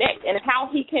do next and how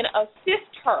he can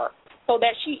assist her so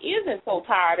that she isn't so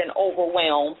tired and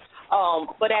overwhelmed.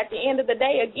 But at the end of the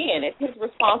day, again, it's his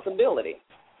responsibility.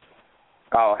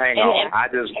 Oh, hang on. I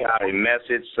just got a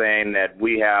message saying that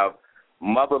we have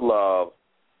Mother Love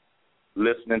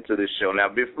listening to this show. Now,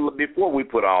 before we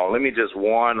put on, let me just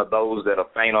warn those that are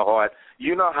faint of heart.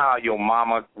 You know how your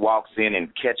mama walks in and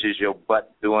catches your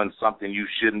butt doing something you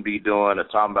shouldn't be doing or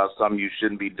talking about something you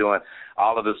shouldn't be doing.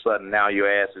 All of a sudden, now your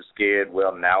ass is scared.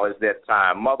 Well, now is that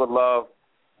time. Mother Love,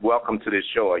 welcome to the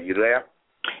show. Are you there?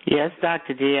 Yes,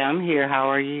 Dr. D, I'm here. How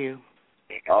are you?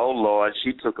 Oh, Lord,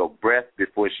 she took a breath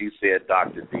before she said,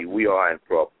 Dr. D, we are in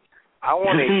trouble. I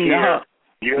want to hear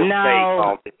your take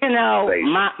on this.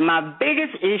 My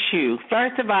biggest issue,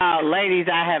 first of all, ladies,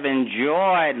 I have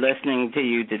enjoyed listening to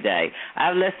you today.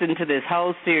 I've listened to this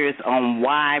whole series on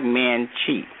why men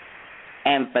cheat.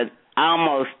 And for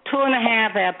almost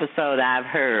 2.5 episodes I've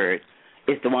heard,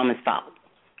 it's the woman's fault.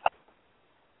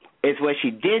 It's what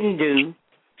she didn't do.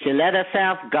 She let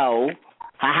herself go.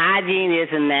 Her hygiene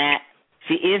isn't that.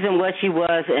 She isn't what she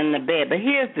was in the bed. But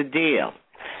here's the deal.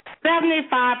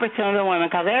 75% of the women,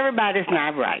 because everybody's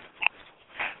not right,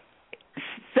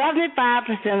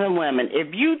 75% of the women, if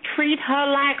you treat her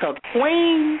like a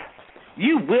queen,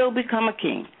 you will become a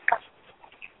king.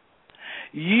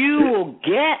 You will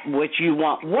get what you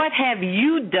want. What have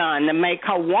you done to make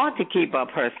her want to keep up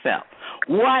herself?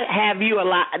 What have you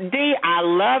allowed? D, I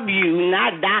love you,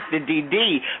 not Dr.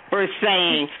 DD, for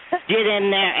saying get in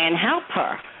there and help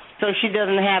her so she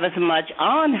doesn't have as much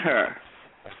on her,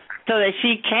 so that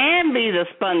she can be the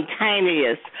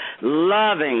spontaneous,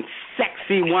 loving,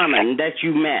 sexy woman that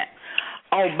you met.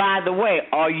 Oh, by the way,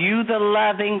 are you the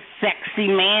loving, sexy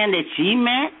man that she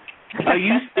met? Are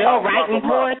you still writing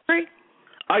poetry?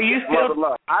 Are you still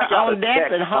on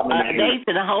dates and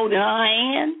holding her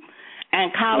hand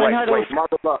and calling her those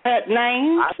pet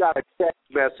names? I got a text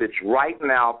message right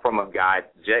now from a guy.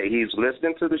 He's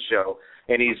listening to the show,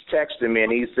 and he's texting me,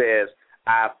 and he says,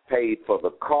 I've paid for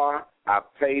the car.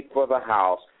 I've paid for the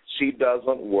house. She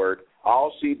doesn't work.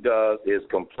 All she does is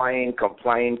complain,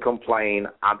 complain, complain.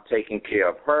 I'm taking care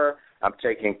of her. I'm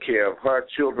taking care of her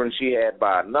children she had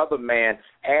by another man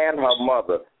and her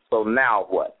mother. So now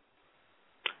what?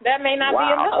 That may not be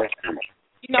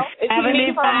enough.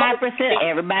 75%.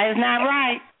 Everybody's not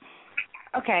right.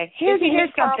 Okay, here's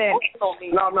something.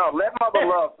 No, let Mother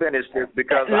Love finish this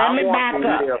because let me back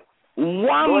up.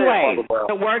 One way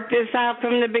to work this out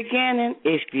from the beginning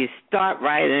is to start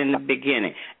right in the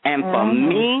beginning. And for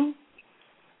me,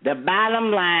 the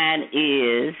bottom line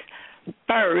is,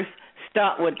 first,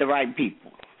 start with the right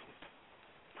people.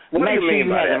 Make sure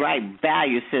you have the right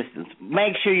value systems.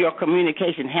 Make sure your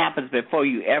communication happens before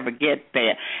you ever get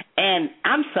there. And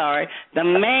I'm sorry, the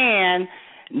man,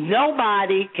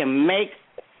 nobody can make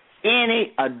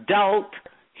any adult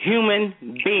human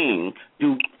being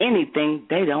do anything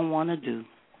they don't want to do.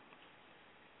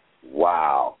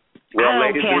 Wow. Well,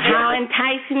 I don't care how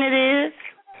enticing it is.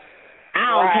 I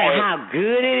don't care how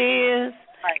good it is.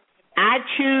 I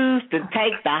choose to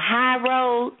take the high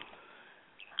road.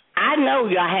 I know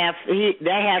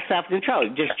they have self-control.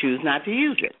 Just choose not to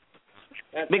use it.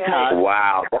 Because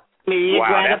wow,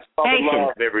 that's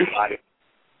love, everybody.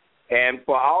 And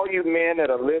for all you men that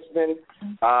are listening,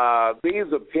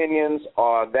 these opinions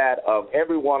are that of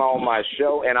everyone on my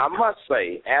show. And I must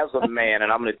say, as a man,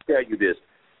 and I'm going to tell you this,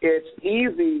 it's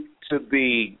easy to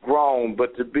be grown,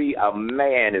 but to be a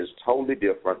man is totally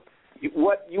different.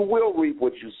 What you will reap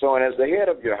what you sow, and as the head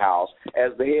of your house,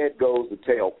 as the head goes, the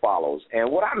tail follows.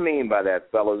 And what I mean by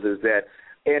that, fellas, is that,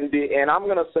 and I'm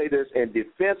going to say this in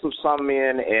defense of some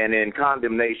men and in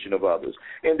condemnation of others.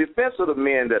 In defense of the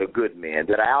men that are good men,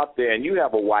 that are out there, and you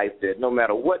have a wife that no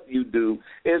matter what you do,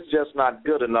 it's just not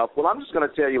good enough. Well, I'm just going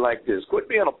to tell you like this. Quit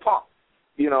being a punk.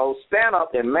 Stand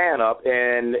up and man up,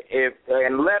 and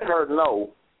let her know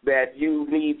that you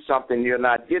need something you're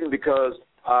not getting because,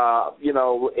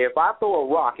 if I throw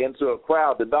a rock into a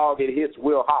crowd, the dog it hits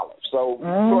will holler. So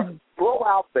throw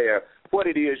out there what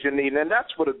it is you need, and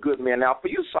that's for the good men. Now, for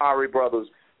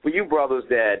you brothers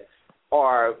that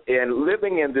are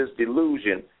living in this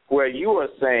delusion where you are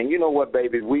saying, you know what,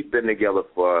 baby, we've been together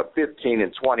for 15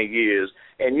 and 20 years,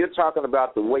 and you're talking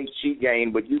about the weight she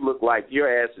gained, but you look like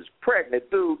your ass is pregnant.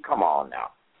 Dude, come on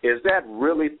now. Is that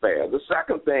really fair? The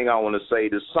second thing I want to say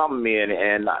to some men,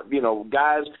 and,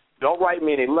 guys, don't write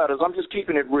me any letters. I'm just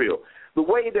keeping it real. The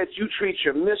way that you treat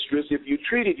your mistress, if you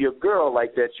treated your girl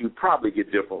like that, you'd probably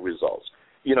get different results.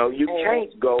 You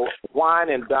can't go wine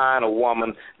and dine a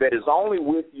woman that is only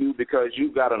with you because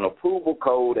you got an approval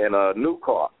code and a new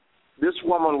car. This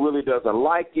woman really doesn't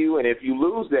like you, and if you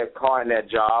lose that car and that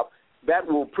job, that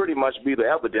will pretty much be the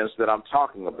evidence that I'm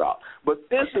talking about. But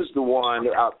this is the one,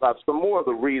 some more of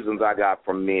the reasons I got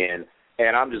from men,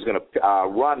 and I'm just going to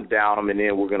run down them, and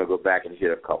then we're going to go back and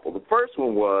hit a couple. The first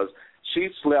one was she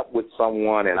slept with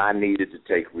someone, and I needed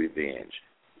to take revenge.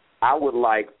 I would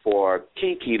like for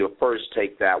Kiki to first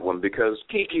take that one because,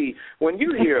 Kiki, when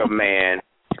you hear a man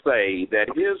say that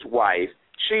his wife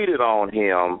cheated on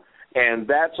him, and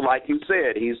that's like you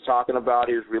said, he's talking about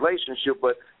his relationship,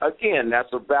 but, again, that's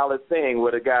a valid thing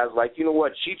where the guy's like, you know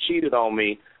what, she cheated on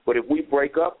me, but if we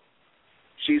break up,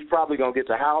 she's probably going to get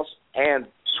the house and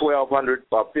 $1,200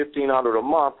 or $1,500 a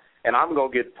month, and I'm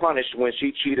going to get punished when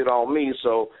she cheated on me,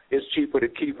 so it's cheaper to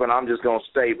keep her, and I'm just going to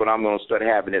stay, but I'm going to start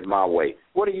having it my way.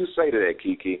 What do you say to that,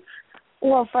 Kiki?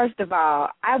 Well, first of all,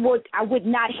 I would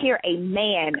not hear a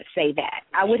man say that.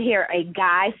 I would hear a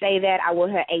guy say that. I would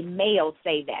hear a male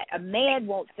say that. A man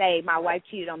won't say, my wife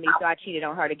cheated on me, so I cheated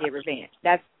on her to get revenge.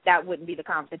 That wouldn't be the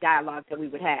dialogue that we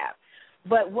would have.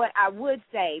 But what I would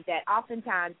say that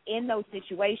oftentimes in those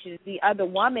situations, the other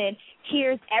woman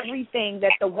hears everything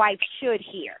that the wife should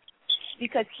hear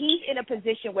because he's in a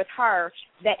position with her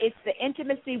that it's the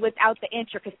intimacy without the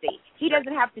intricacy. He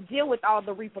doesn't have to deal with all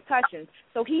the repercussions.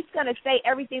 So he's going to say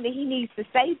everything that he needs to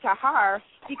say to her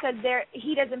because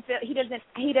he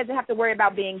doesn't have to worry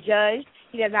about being judged.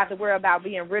 He doesn't have to worry about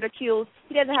being ridiculed.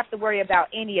 He doesn't have to worry about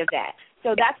any of that.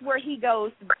 So that's where he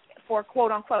goes for,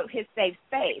 quote, unquote, his safe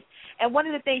space. And one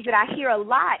of the things that I hear a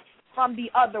lot from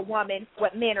the other woman,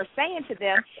 what men are saying to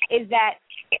them, is that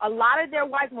a lot of their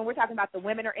wives, when we're talking about the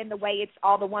women are in the way, it's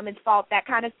all the woman's fault, that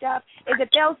kind of stuff, is that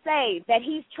they'll say that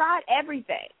he's tried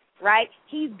everything, right?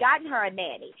 He's gotten her a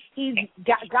nanny. He's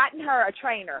gotten her a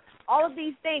trainer, all of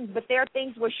these things, but there are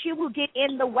things where she will get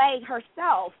in the way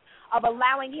herself of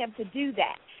allowing him to do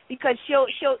that because she'll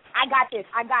I got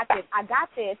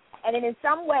this, and then in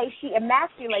some way she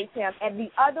emasculates him, and the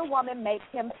other woman makes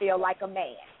him feel like a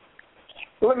man.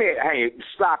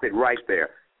 Stop it right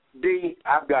there. D,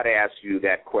 I've got to ask you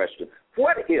that question.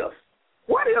 What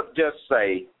if just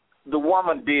say the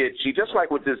woman did cheat, just like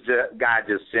what this guy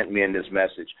just sent me in this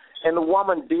message, and the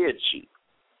woman did cheat?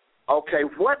 Okay,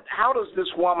 how does this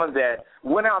woman that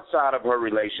went outside of her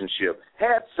relationship,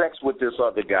 had sex with this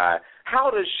other guy,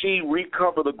 how does she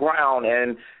recover the ground,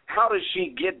 and how does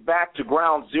she get back to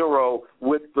ground zero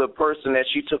with the person that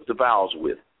she took the vows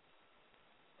with?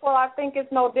 Well, I think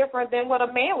it's no different than what a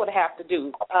man would have to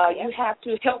do. You have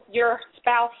to help your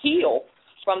spouse heal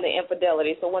from the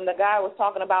infidelity. So when the guy was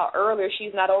talking about earlier,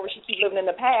 she's not over, she keeps living in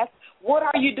the past, what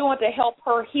are you doing to help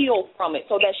her heal from it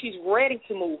so that she's ready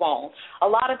to move on? A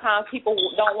lot of times people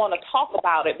don't want to talk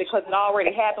about it because it already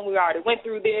happened. We already went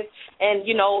through this. And,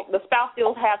 the spouse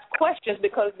still has questions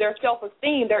because their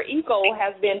self-esteem, their ego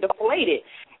has been deflated.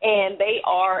 And they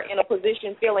are in a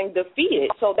position feeling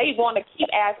defeated. So they want to keep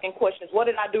asking questions. What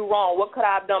did I do wrong? What could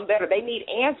I have done better? They need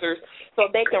answers so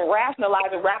they can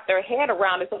rationalize and wrap their head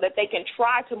around it so that they can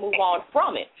try to move on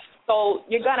from it. So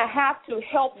you're going to have to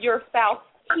help your spouse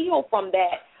heal from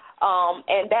that.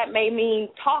 And that may mean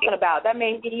talking about it. That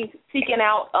may mean seeking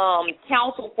out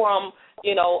counsel from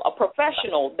a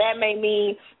professional. That may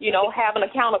mean, having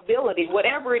accountability,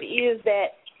 whatever it is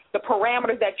that the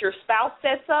parameters that your spouse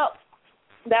sets up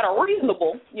that are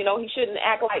reasonable. He shouldn't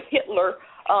act like Hitler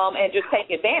and just take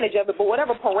advantage of it, but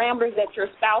whatever parameters that your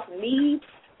spouse needs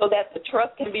so that the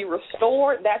trust can be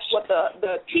restored, that's what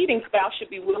the cheating spouse should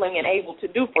be willing and able to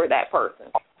do for that person.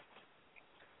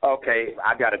 Okay,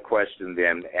 I got a question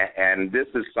then, and this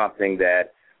is something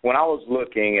that when I was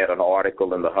looking at an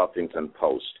article in the Huffington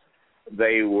Post,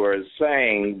 they were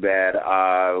saying that,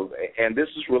 and this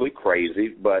is really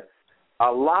crazy, but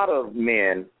a lot of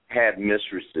men had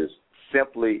mistresses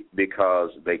simply because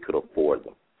they could afford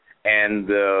them. And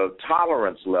the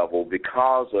tolerance level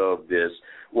because of this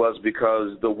was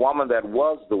because the woman that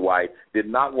was the wife did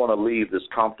not want to leave this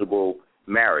comfortable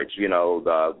marriage,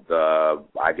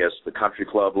 I guess the country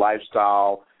club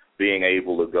lifestyle, being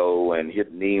able to go and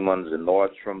hit Neiman's and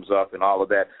Nordstrom's up and all of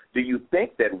that. Do you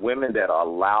think that women that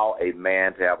allow a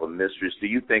man to have a mistress, do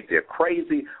you think they're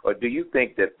crazy, or do you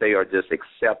think that they are just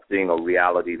accepting a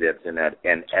reality that's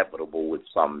inevitable with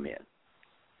some men?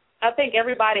 I think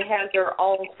everybody has their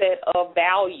own set of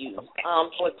values,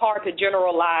 so it's hard to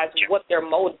generalize what their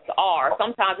motives are.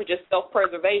 Sometimes it's just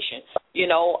self-preservation.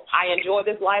 I enjoy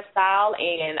this lifestyle,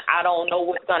 and I don't know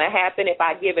what's going to happen if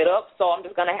I give it up, so I'm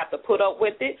just going to have to put up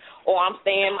with it, or I'm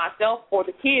staying myself for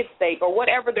the kids' sake, or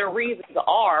whatever their reasons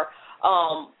are.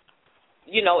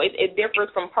 It differs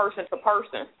from person to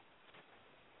person.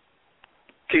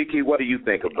 Kiki, what do you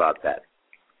think about that?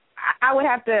 I would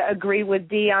have to agree with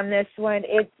Dee on this one.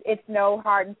 It's no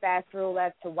hard and fast rule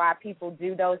as to why people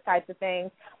do those types of things.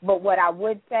 But what I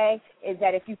would say is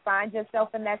that if you find yourself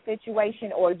in that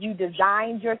situation or you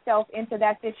designed yourself into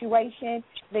that situation,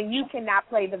 then you cannot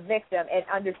play the victim and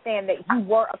understand that you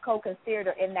were a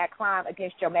co-conspirator in that crime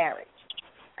against your marriage.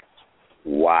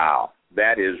 Wow.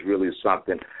 That is really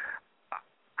something.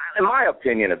 In my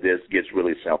opinion of this gets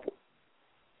really simple.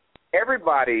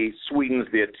 Everybody sweetens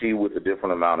their tea with a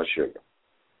different amount of sugar.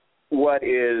 What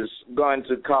is going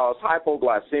to cause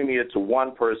hypoglycemia to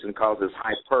one person causes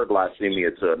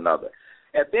hyperglycemia to another.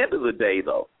 At the end of the day,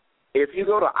 though, if you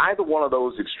go to either one of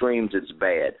those extremes, it's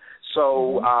bad.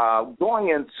 So going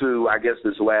into, I guess,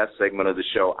 this last segment of the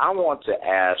show, I want to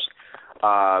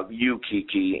ask you,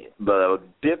 Kiki, the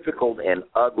difficult and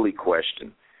ugly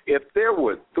question. If there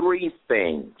were three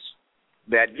things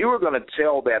that you were going to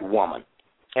tell that woman,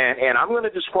 and I'm going to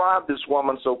describe this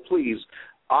woman, so please,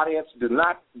 audience, do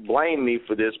not blame me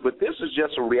for this, but this is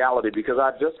just a reality because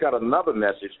I just got another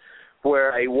message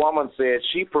where a woman said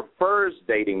she prefers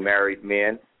dating married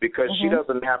men because she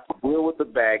doesn't have to deal with the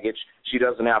baggage, she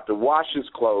doesn't have to wash his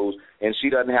clothes, and she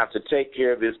doesn't have to take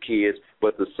care of his kids,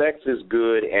 but the sex is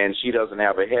good and she doesn't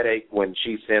have a headache when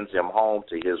she sends him home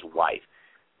to his wife.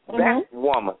 That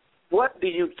woman, what do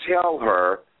you tell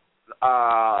her?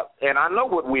 And I know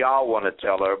what we all want to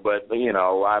tell her, but,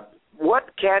 what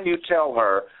can you tell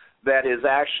her that is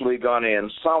actually going to in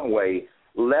some way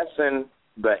lessen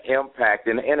the impact?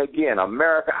 And again,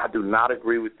 America, I do not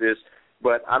agree with this,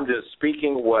 but I'm just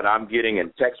speaking what I'm getting in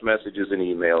text messages and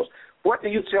emails. What do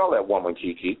you tell that woman,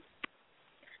 Kiki?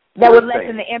 That would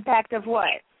lessen the impact of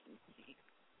what?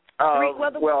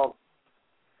 Well,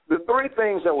 the three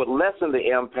things that would lessen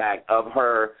the impact of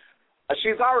her.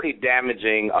 She's already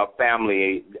damaging a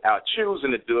family,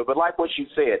 choosing to do it. But like what she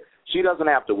said, she doesn't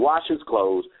have to wash his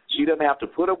clothes. She doesn't have to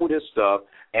put up with his stuff.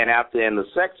 And the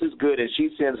sex is good, and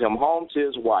she sends him home to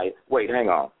his wife. Wait, hang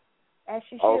on. As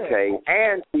she should. Okay,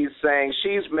 and she's saying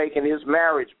she's making his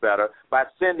marriage better by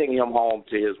sending him home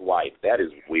to his wife. That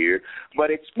is weird. But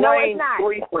explain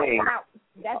three things.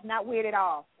 That's not weird at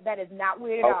all. That is not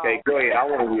weird at all. Okay, go ahead. I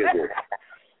want to hear this.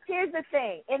 Here's the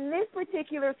thing. In this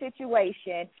particular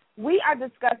situation, we are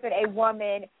discussing a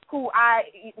woman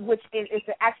which is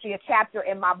actually a chapter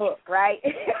in my book, right?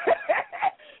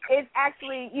 It's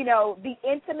actually, the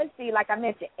intimacy, like I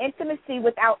mentioned, intimacy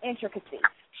without intricacy.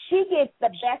 She gets the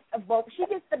best of both. She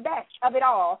gets the best of it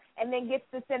all and then gets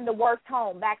to send the worst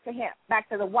home back to him, back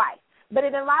to the wife. But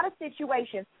in a lot of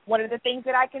situations, one of the things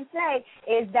that I can say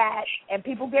is that, and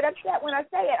people get upset when I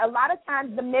say it, a lot of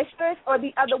times the mistress or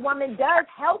the other woman does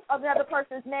help another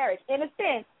person's marriage, in a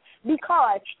sense,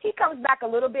 because he comes back a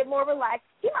little bit more relaxed.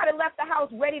 He might have left the house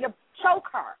ready to choke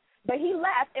her, but he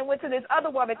left and went to this other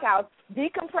woman's house,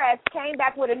 decompressed, came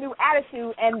back with a new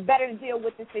attitude and better to deal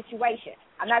with the situation.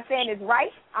 I'm not saying it's right.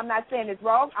 I'm not saying it's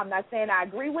wrong. I'm not saying I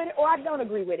agree with it or I don't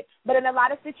agree with it. But in a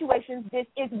lot of situations, this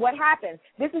is what happens.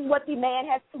 This is what the man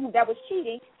that was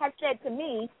cheating has said to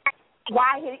me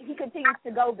why he continues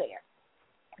to go there.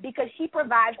 Because she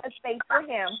provides a space for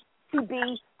him to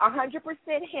be 100%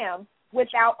 him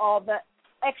without all the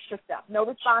extra stuff, no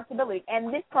responsibility,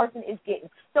 and this person is getting.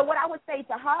 So what I would say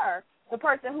to her, the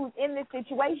person who's in this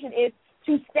situation, is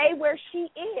to stay where she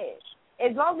is.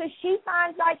 As long as she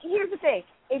finds, like, here's the thing,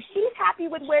 if she's happy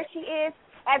with where she is,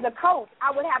 as a coach, I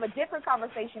would have a different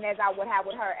conversation as I would have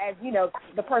with her as, you know,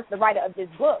 the writer of this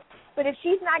book. But if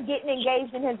she's not getting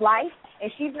engaged in his life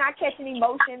and she's not catching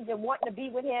emotions and wanting to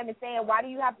be with him and saying, why do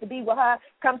you have to be with her?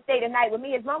 Come stay tonight with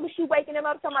me. As long as she's waking him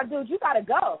up, telling my dude, you got to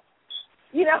go.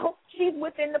 You know, she's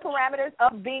within the parameters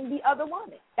of being the other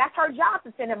woman. That's her job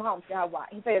to send him home to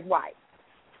his wife.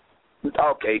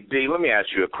 Okay, Dee, let me ask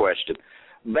you a question.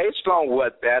 Based on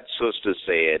what that sister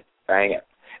said,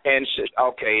 and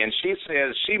she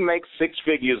says she makes 6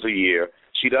 figures a year.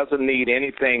 She doesn't need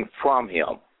anything from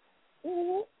him.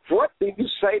 Mm-hmm. What do you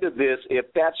say to this if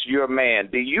that's your man?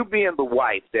 Do you being the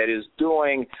wife that is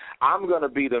doing, I'm going to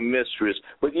be the mistress,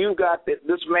 but you got this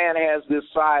man has this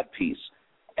side piece,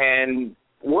 and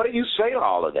what do you say to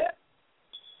all of that?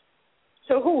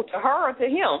 To who? To her or to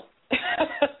him?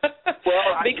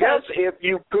 Well, I guess if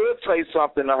you could say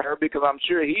something to her, because I'm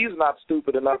sure he's not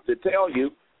stupid enough to tell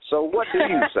you. So what do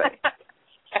you say?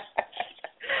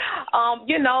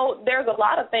 You know, there's a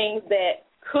lot of things that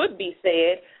could be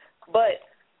said, but,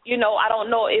 you know, I don't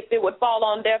know if it would fall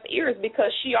on deaf ears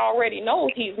because she already knows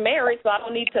he's married, so I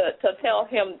don't need to tell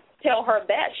her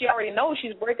that. She already knows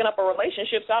she's breaking up a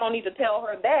relationship, so I don't need to tell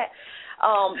her that.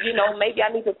 You know, maybe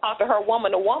I need to talk to her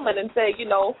woman to woman and say, you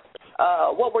know,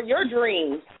 what were your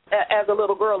dreams as a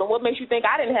little girl, and what makes you think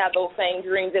I didn't have those same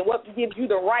dreams, and what gives you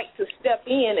the right to step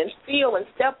in and feel and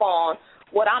step on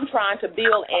what I'm trying to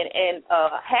build and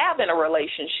have in a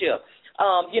relationship.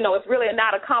 You know, it's really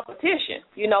not a competition.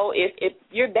 You know, if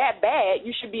you're that bad,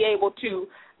 you should be able to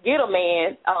get a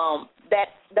man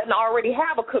that doesn't already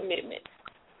have a commitment.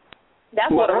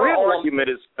 That's what a real argument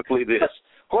is simply this.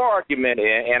 Her argument,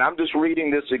 and I'm just reading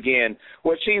this again,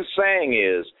 what she's saying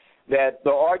is that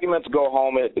the arguments go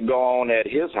on at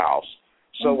his house.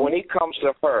 So when he comes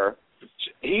to her,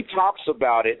 he talks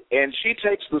about it, and she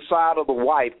takes the side of the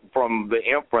wife from the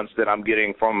inference that I'm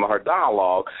getting from her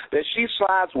dialogue, that she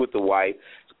sides with the wife,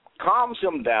 calms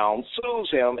him down,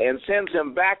 soothes him, and sends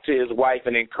him back to his wife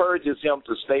and encourages him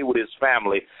to stay with his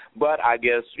family. But I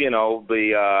guess, you know,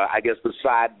 the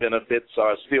side benefits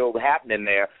are still happening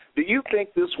there. Do you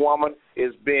think this woman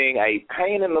is being a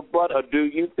pain in the butt, or do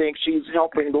you think she's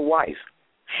helping the wife?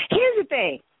 Here's the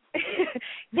thing.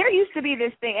 There used to be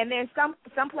this thing, and then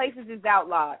some places it's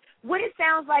outlawed. What it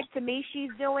sounds like to me she's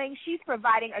doing, she's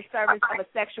providing a service of a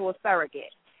sexual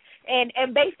surrogate.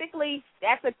 And basically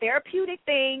that's a therapeutic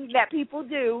thing that people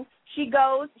do. She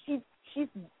goes,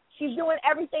 she's doing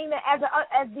everything that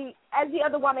as the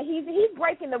other woman. He's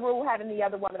breaking the rule having the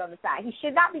other woman on the side. He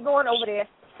should not be going over there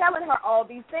telling her all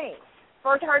these things.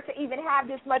 For her to even have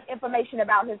this much information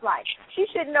about his life, she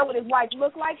shouldn't know what his wife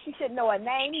looked like. She shouldn't know her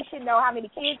name. He shouldn't know how many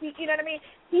kids you know what I mean?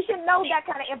 He should know that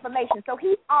kind of information. So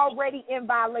he's already in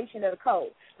violation of the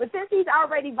code. But since he's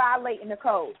already violating the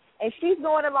code, and she's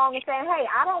going along and saying, hey,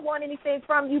 I don't want anything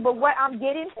from you but what I'm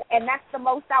getting, and that's the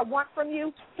most I want from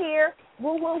you, here,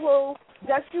 woo, woo, woo,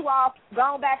 dust you off,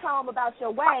 gone back home about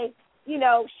your way. You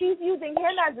know, she's using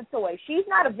him as a toy. She's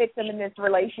not a victim in this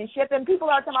relationship. And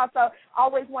people are also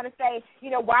always want to say,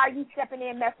 you know, why are you stepping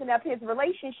in, messing up his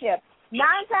relationship? 9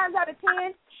 times out of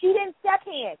 10, she didn't step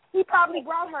in. He probably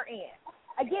brought her in.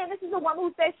 Again, this is a woman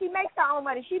who says she makes her own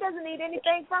money. She doesn't need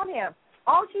anything from him.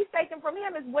 All she's taking from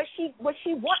him is what she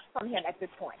wants from him at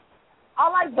this point. All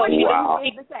I want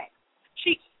is the sex.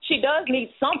 She does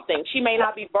need something. She may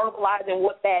not be verbalizing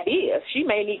what that is. She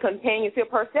may need companionship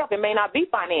herself. It may not be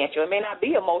financial. It may not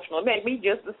be emotional. It may be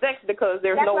just the sex because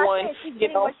there's no one,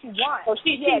 you know. What she wants. So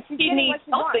she needs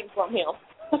something from him.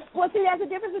 Well, see, there's a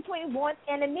difference between want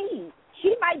and a need.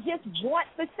 She might just want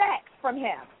the sex from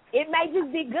him. It may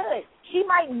just be good. She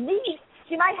might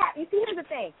have, you see, here's the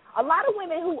thing. A lot of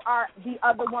women who are the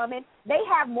other woman, they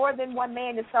have more than one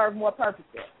man to serve more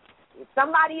purposes.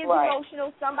 Somebody is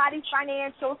emotional, somebody's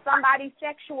financial, somebody's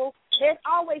sexual. There's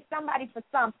always somebody for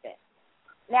something.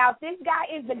 Now, if this guy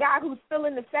is the guy who's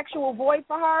filling the sexual void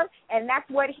for her, and that's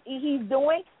what he's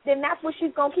doing, then that's what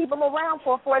she's going to keep him around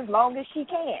for as long as she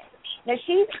can. Now,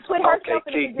 she's put herself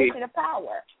in a position of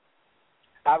power.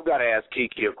 I've got to ask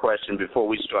Kiki a question before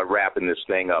we start wrapping this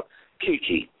thing up.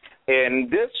 Kiki, in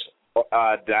this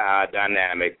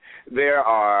dynamic, there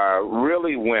are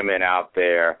really women out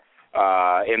there,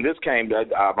 and this came,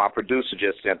 my producer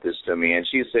just sent this to me, and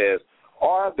she says,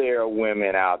 are there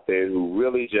women out there who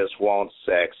really just want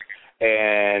sex,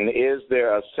 and is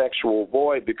there a sexual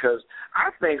void? Because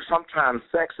I think sometimes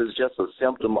sex is just a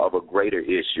symptom of a greater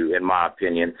issue, in my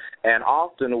opinion, and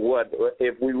often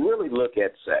if we really look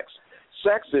at sex,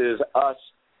 Sex is us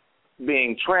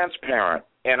being transparent,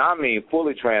 and I mean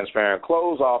fully transparent,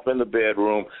 clothes off in the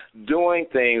bedroom, doing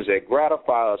things that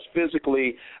gratify us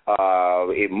physically,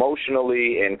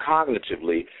 emotionally, and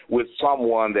cognitively with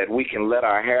someone that we can let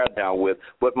our hair down with.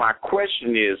 But my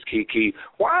question is, Kiki,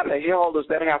 why in the hell does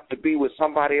that have to be with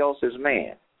somebody else's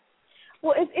man?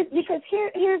 Well, it's because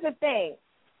here's the thing.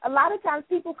 A lot of times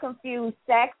people confuse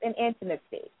sex and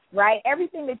intimacy, right?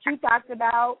 Everything that you talked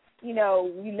about, you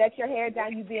know, you let your hair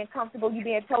down, you being comfortable, you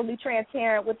being totally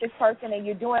transparent with this person, and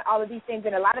you're doing all of these things,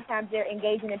 and a lot of times they're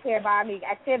engaging in parabolic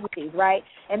activities, right?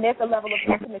 And there's a level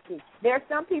of intimacy. There are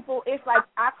some people, it's like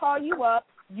I call you up,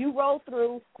 you roll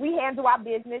through, we handle our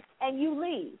business, and you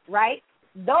leave, right?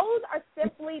 Those are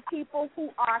simply people who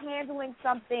are handling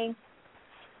something,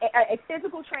 a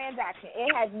physical transaction. It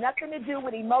has nothing to do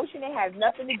with emotion. It has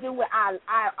nothing to do with I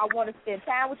want to spend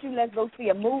time with you. Let's go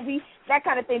see a movie, that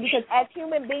kind of thing. Because as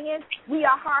human beings, we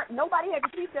are hard. Nobody has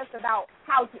to teach us about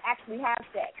how to actually have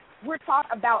sex. We're taught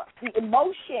about the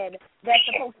emotion that's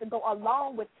supposed to go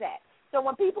along with sex. So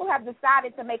when people have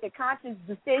decided to make a conscious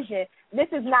decision,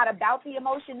 this is not about the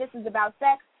emotion, this is about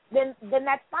sex, then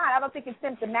that's fine. I don't think it's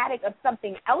symptomatic of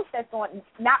something else that's on.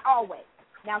 Not always.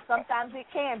 Now, sometimes it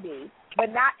can be,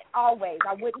 but not always.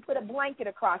 I wouldn't put a blanket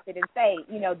across it and say,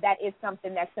 you know, that is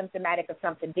something that's symptomatic of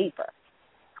something deeper.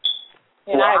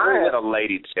 Well, I had a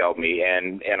lady tell me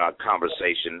in a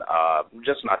conversation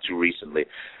just not too recently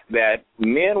that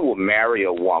men will marry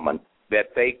a woman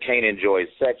that they can't enjoy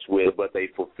sex with, but they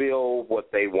fulfill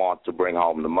what they want to bring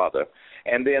home the mother.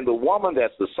 And then the woman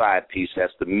that's the side piece,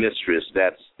 that's the mistress,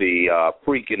 that's the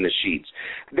freak in the sheets.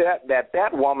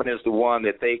 That woman is the one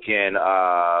that they can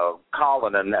call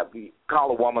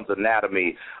a woman's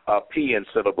anatomy a P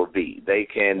instead of a B. They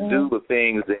can do the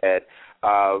things that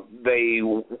they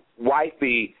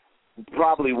wifey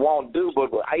probably won't do, but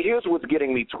here's what's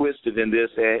getting me twisted in this,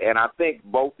 and I think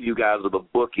both of you guys are the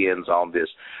bookends on this.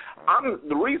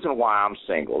 The reason why I'm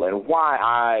single and why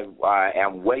I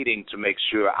am waiting to make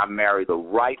sure I marry the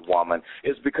right woman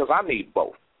is because I need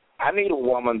both. I need a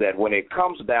woman that when it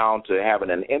comes down to having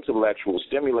an intellectual,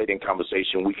 stimulating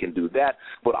conversation, we can do that.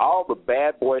 But all the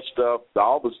bad boy stuff,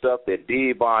 all the stuff that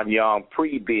Devon Young,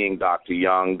 pre-being Dr.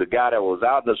 Young, the guy that was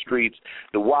out in the streets,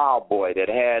 the wild boy that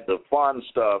had the fun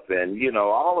stuff and, you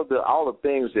know, all the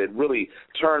things that really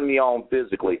turned me on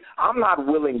physically, I'm not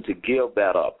willing to give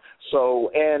that up.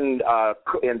 So in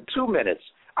 2 minutes,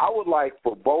 I would like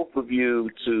for both of you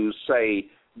to say,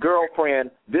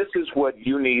 girlfriend, this is what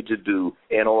you need to do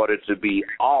in order to be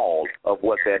all of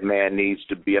what that man needs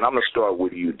to be. And I'm going to start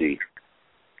with you, Dee.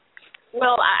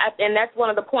 Well, and that's one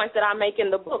of the points that I make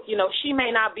in the book. You know, she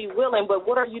may not be willing, but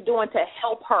what are you doing to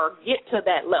help her get to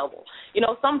that level? You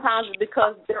know, sometimes it's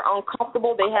because they're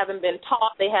uncomfortable, they haven't been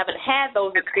taught, they haven't had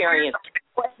those experiences.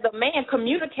 But the man,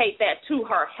 communicate that to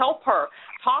her, help her,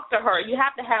 talk to her. You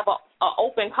have to have an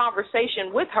open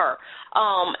conversation with her,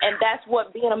 and that's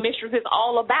what being a mistress is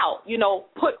all about. You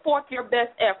know, put forth your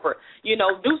best effort. You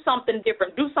know, do something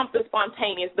different, do something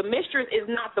spontaneous. The mistress is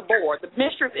not the bore. The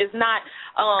mistress is not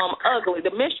ugly.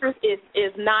 The mistress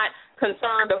is not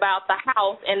concerned about the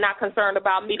house and not concerned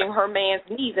about meeting her man's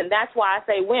needs, and that's why I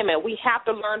say, women, we have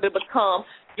to learn to become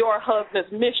your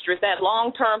husband's mistress, that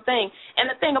long-term thing.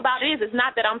 And the thing about it is, it's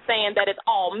not that I'm saying that it's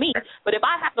all me, but if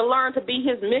I have to learn to be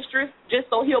his mistress just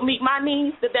so he'll meet my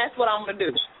needs, then that's what I'm going to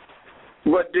do.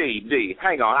 But, Dee,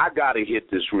 hang on. I got to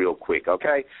hit this real quick,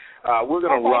 okay? We're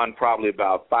going to run probably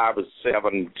about 5 or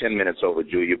 7, 10 minutes over,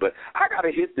 Julia, but I got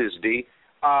to hit this, Dee.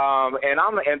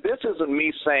 And this isn't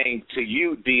me saying to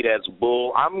you, Dee, that's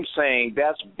bull. I'm saying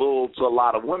that's bull to a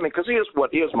lot of women, because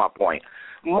here's my point.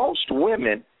 Most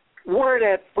women were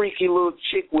that freaky little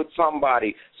chick with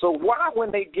somebody. So why,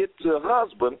 when they get to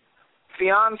husband,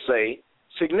 fiance,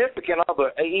 significant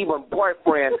other, even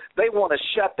boyfriend, they want to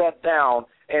shut that down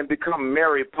and become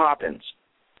Mary Poppins?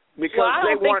 Because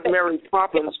they weren't Mary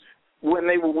Poppins when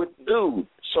they were with dudes.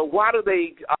 So why do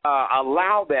they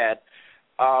allow that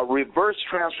reverse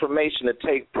transformation to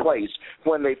take place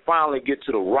when they finally get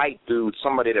to the right dude,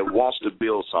 somebody that wants to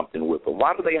build something with them?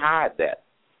 Why do they hide that?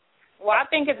 Well, I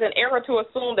think it's an error to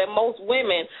assume that most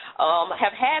women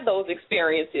have had those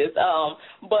experiences.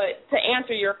 But to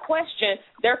answer your question,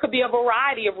 there could be a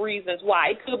variety of reasons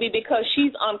why. It could be because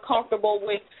she's uncomfortable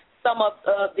with some of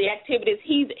the activities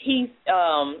he's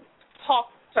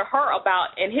talked to her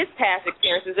about in his past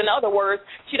experiences. In other words,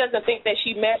 she doesn't think that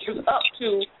she measures up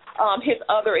to his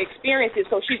other experiences,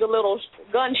 so she's a little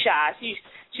gun-shy.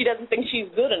 She doesn't think she's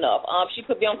good enough. She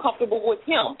could be uncomfortable with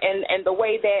him and the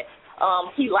way that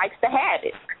he likes to have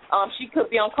it. She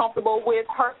could be uncomfortable with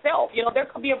herself. You know, there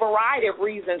could be a variety of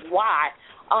reasons why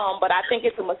But I think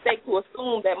it's a mistake to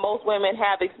assume that most women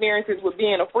have experiences with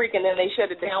being a freak and then they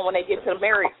shut it down when they get to the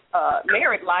married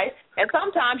life. And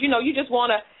sometimes, you just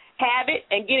want to have it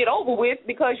and get it over with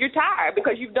because you're tired,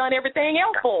 because you've done everything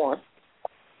else for them.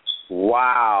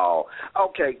 Wow.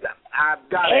 Okay, I've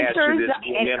got to ask you this,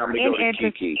 and then I'm going to go to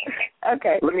Kiki.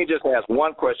 Okay. Let me just ask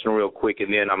one question real quick,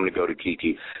 and then I'm going to go to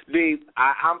Kiki.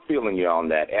 I'm feeling you on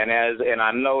that, and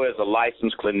I know as a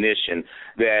licensed clinician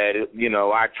that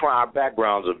our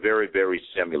backgrounds are very, very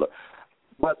similar.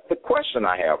 But the question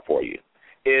I have for you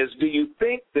is, do you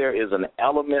think there is an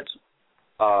element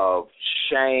of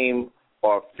shame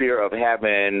or fear of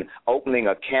opening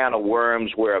a can of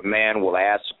worms where a man will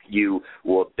ask you,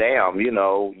 well, damn,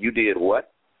 you did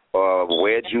what? Or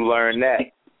where'd you learn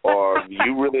that? Or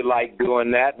you really like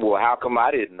doing that? Well, how come I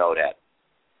didn't know that?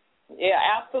 Yeah,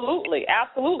 absolutely.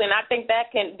 Absolutely. And I think that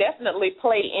can definitely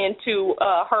play into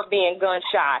her being gun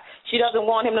shy. She doesn't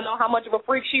want him to know how much of a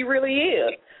freak she really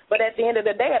is. But at the end of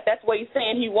the day, if that's what he's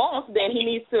saying he wants, then he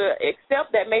needs to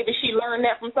accept that maybe she learned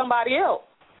that from somebody else.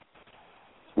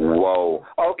 Whoa.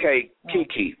 Okay,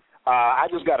 Kiki, I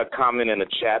just got a comment in the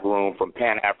chat room from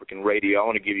Pan-African Radio. I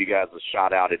want to give you guys a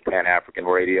shout-out at Pan-African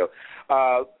Radio.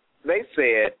 They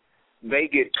said they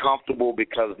get comfortable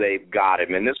because they've got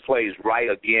him, and this plays right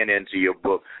again into your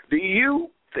book. Do you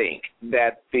think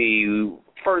that the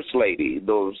First Lady,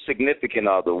 the significant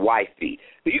other, wifey,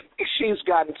 do you think she's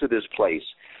gotten to this place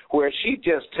where she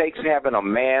just takes having a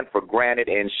man for granted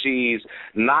and she's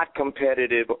not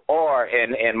competitive? Or,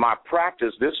 in my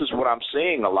practice, this is what I'm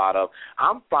seeing a lot of.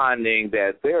 I'm finding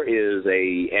that there is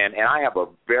and I have a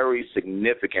very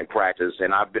significant practice,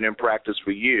 and I've been in practice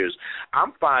for years.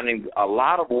 I'm finding a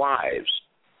lot of wives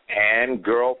and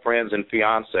girlfriends and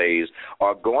fiancés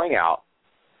are going out.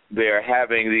 They're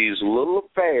having these little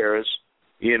affairs,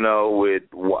 with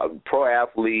pro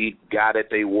athlete, guy that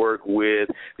they work with,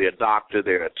 their doctor,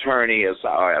 their attorney,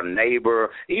 a neighbor,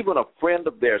 even a friend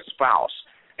of their spouse.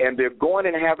 And they're going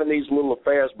and having these little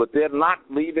affairs, but they're not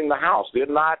leaving the house. They're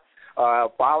not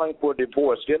filing for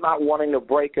divorce. They're not wanting to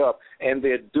break up, and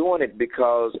they're doing it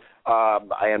because,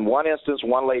 in one instance,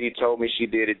 one lady told me she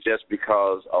did it just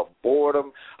because of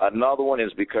boredom. Another one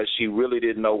is because she really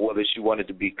didn't know whether she wanted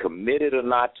to be committed or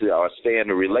not or stay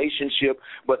in a relationship.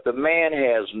 But the man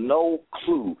has no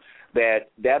clue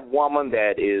that woman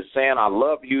that is saying, I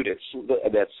love you,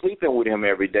 that's sleeping with him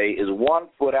every day is 1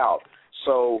 foot out.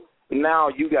 So now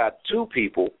you got two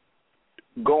people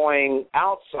going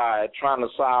outside trying to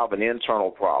solve an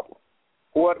internal problem.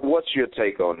 What's your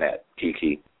take on that,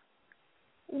 Kiki?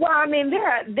 Well, I mean,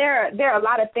 there are a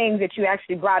lot of things that you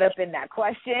actually brought up in that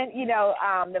question.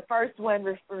 The first one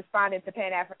responding to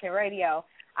Pan-African Radio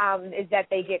is that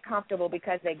they get comfortable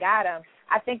because they got them.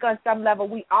 I think on some level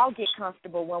we all get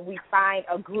comfortable when we find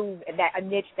a groove, a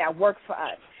niche that works for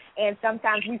us. And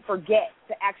sometimes we forget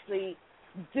to actually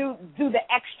do the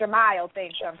extra mile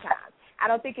thing sometimes. I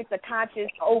don't think it's a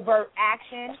conscious, overt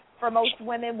action for most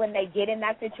women when they get in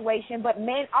that situation, but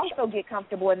men also get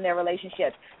comfortable in their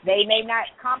relationships. They may not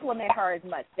compliment her as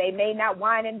much. They may not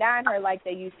wine and dine her like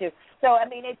they used to. So, I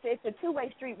mean, it's a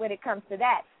two-way street when it comes to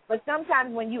that. But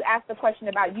sometimes when you ask the question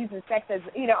about using sex as,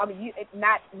 it's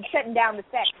not shutting down the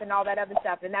sex and all that other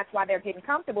stuff, and that's why they're getting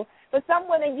comfortable. But some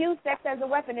women use sex as a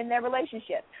weapon in their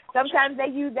relationship. Sometimes they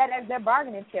use that as their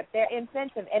bargaining chip, their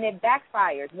incentive, and it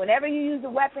backfires. Whenever you use a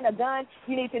weapon, a gun,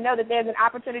 you need to know that there's an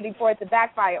opportunity for it to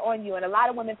backfire on you, and a lot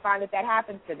of women find that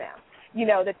happens to them,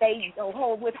 that they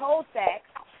withhold sex,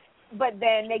 but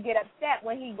then they get upset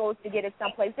when he goes to get it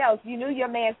someplace else. You knew your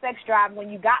man's sex drive when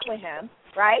you got with him,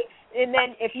 right? And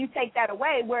then if you take that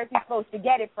away, where is he supposed to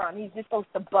get it from? He's just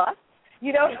supposed to bust,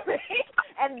 you know what I mean?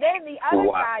 And then the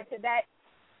other side to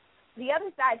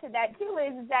that too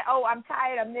is that, oh, I'm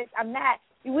tired, I'm this, I'm that.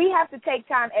 We have to take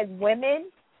time as women,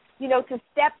 to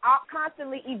step out,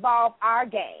 constantly evolve our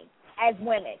game as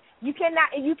women. You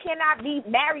cannot be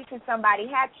married to somebody,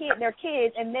 have their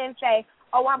kids, and then say,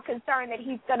 oh, I'm concerned that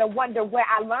he's going to wonder where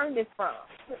I learned this from.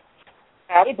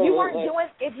 Absolutely.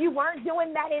 If you weren't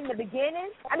doing that in the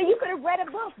beginning, I mean, you could have read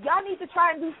a book. Y'all need to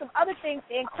try and do some other things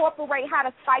to incorporate how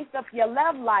to spice up your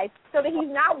love life so that he's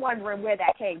not wondering where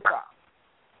that came from.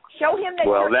 Show him that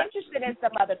you're interested in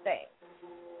some other things.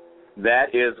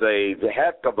 That is a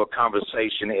heck of a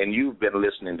conversation, and you've been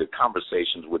listening to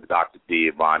Conversations with Dr.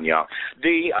 D. Yvonne Young.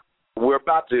 D, we're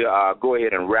about to go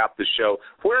ahead and wrap the show.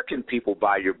 Where can people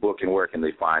buy your book, and where can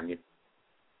they find you?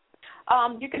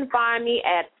 You can find me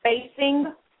at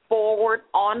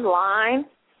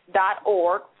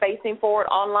facingforwardonline.org,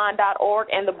 facingforwardonline.org,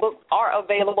 and the books are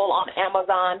available on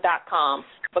Amazon.com,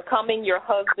 Becoming Your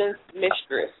Husband's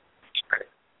Mistress.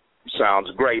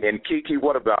 Sounds great. And Kiki,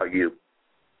 what about you?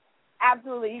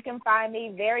 Absolutely. You can find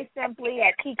me very simply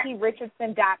at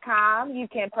KikiRichardson.com. You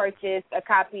can purchase a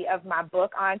copy of my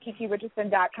book on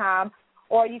KikiRichardson.com,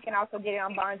 or you can also get it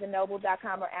on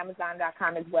BarnesandNoble.com or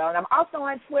Amazon.com as well. And I'm also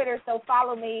on Twitter, so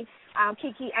follow me,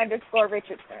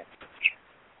 Kiki_Richardson.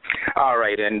 All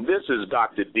right, and this is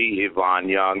Dr. D. Yvonne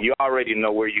Young. You already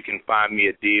know where you can find me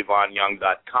at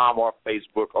dyvonneyoung.com or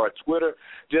Facebook or Twitter.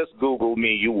 Just Google me,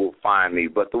 you will find me.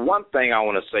 But the one thing I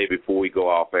want to say before we go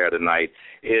off air tonight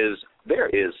is there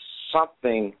is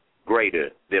something greater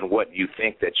than what you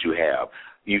think that you have.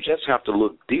 You just have to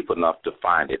look deep enough to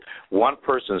find it. One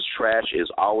person's trash is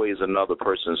always another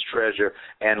person's treasure.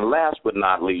 And last but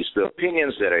not least, the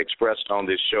opinions that are expressed on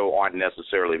this show aren't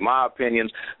necessarily my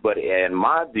opinions, but in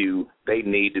my view, they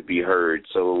need to be heard.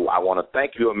 So I want to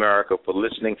thank you, America, for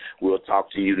listening. We'll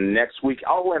talk to you next week.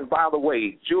 Oh, and by the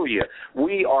way, Julia,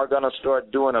 we are going to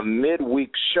start doing a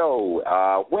midweek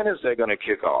show. When is that going to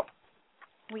kick off?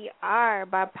 We are,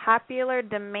 by popular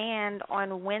demand,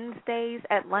 on Wednesdays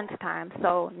at lunchtime,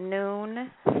 so noon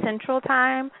Central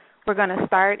Time. We're going to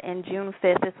start, and June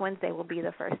 5th, this Wednesday, will be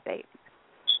the first date.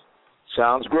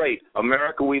 Sounds great.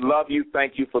 America, we love you.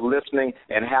 Thank you for listening,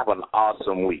 and have an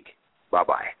awesome week.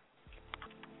 Bye-bye.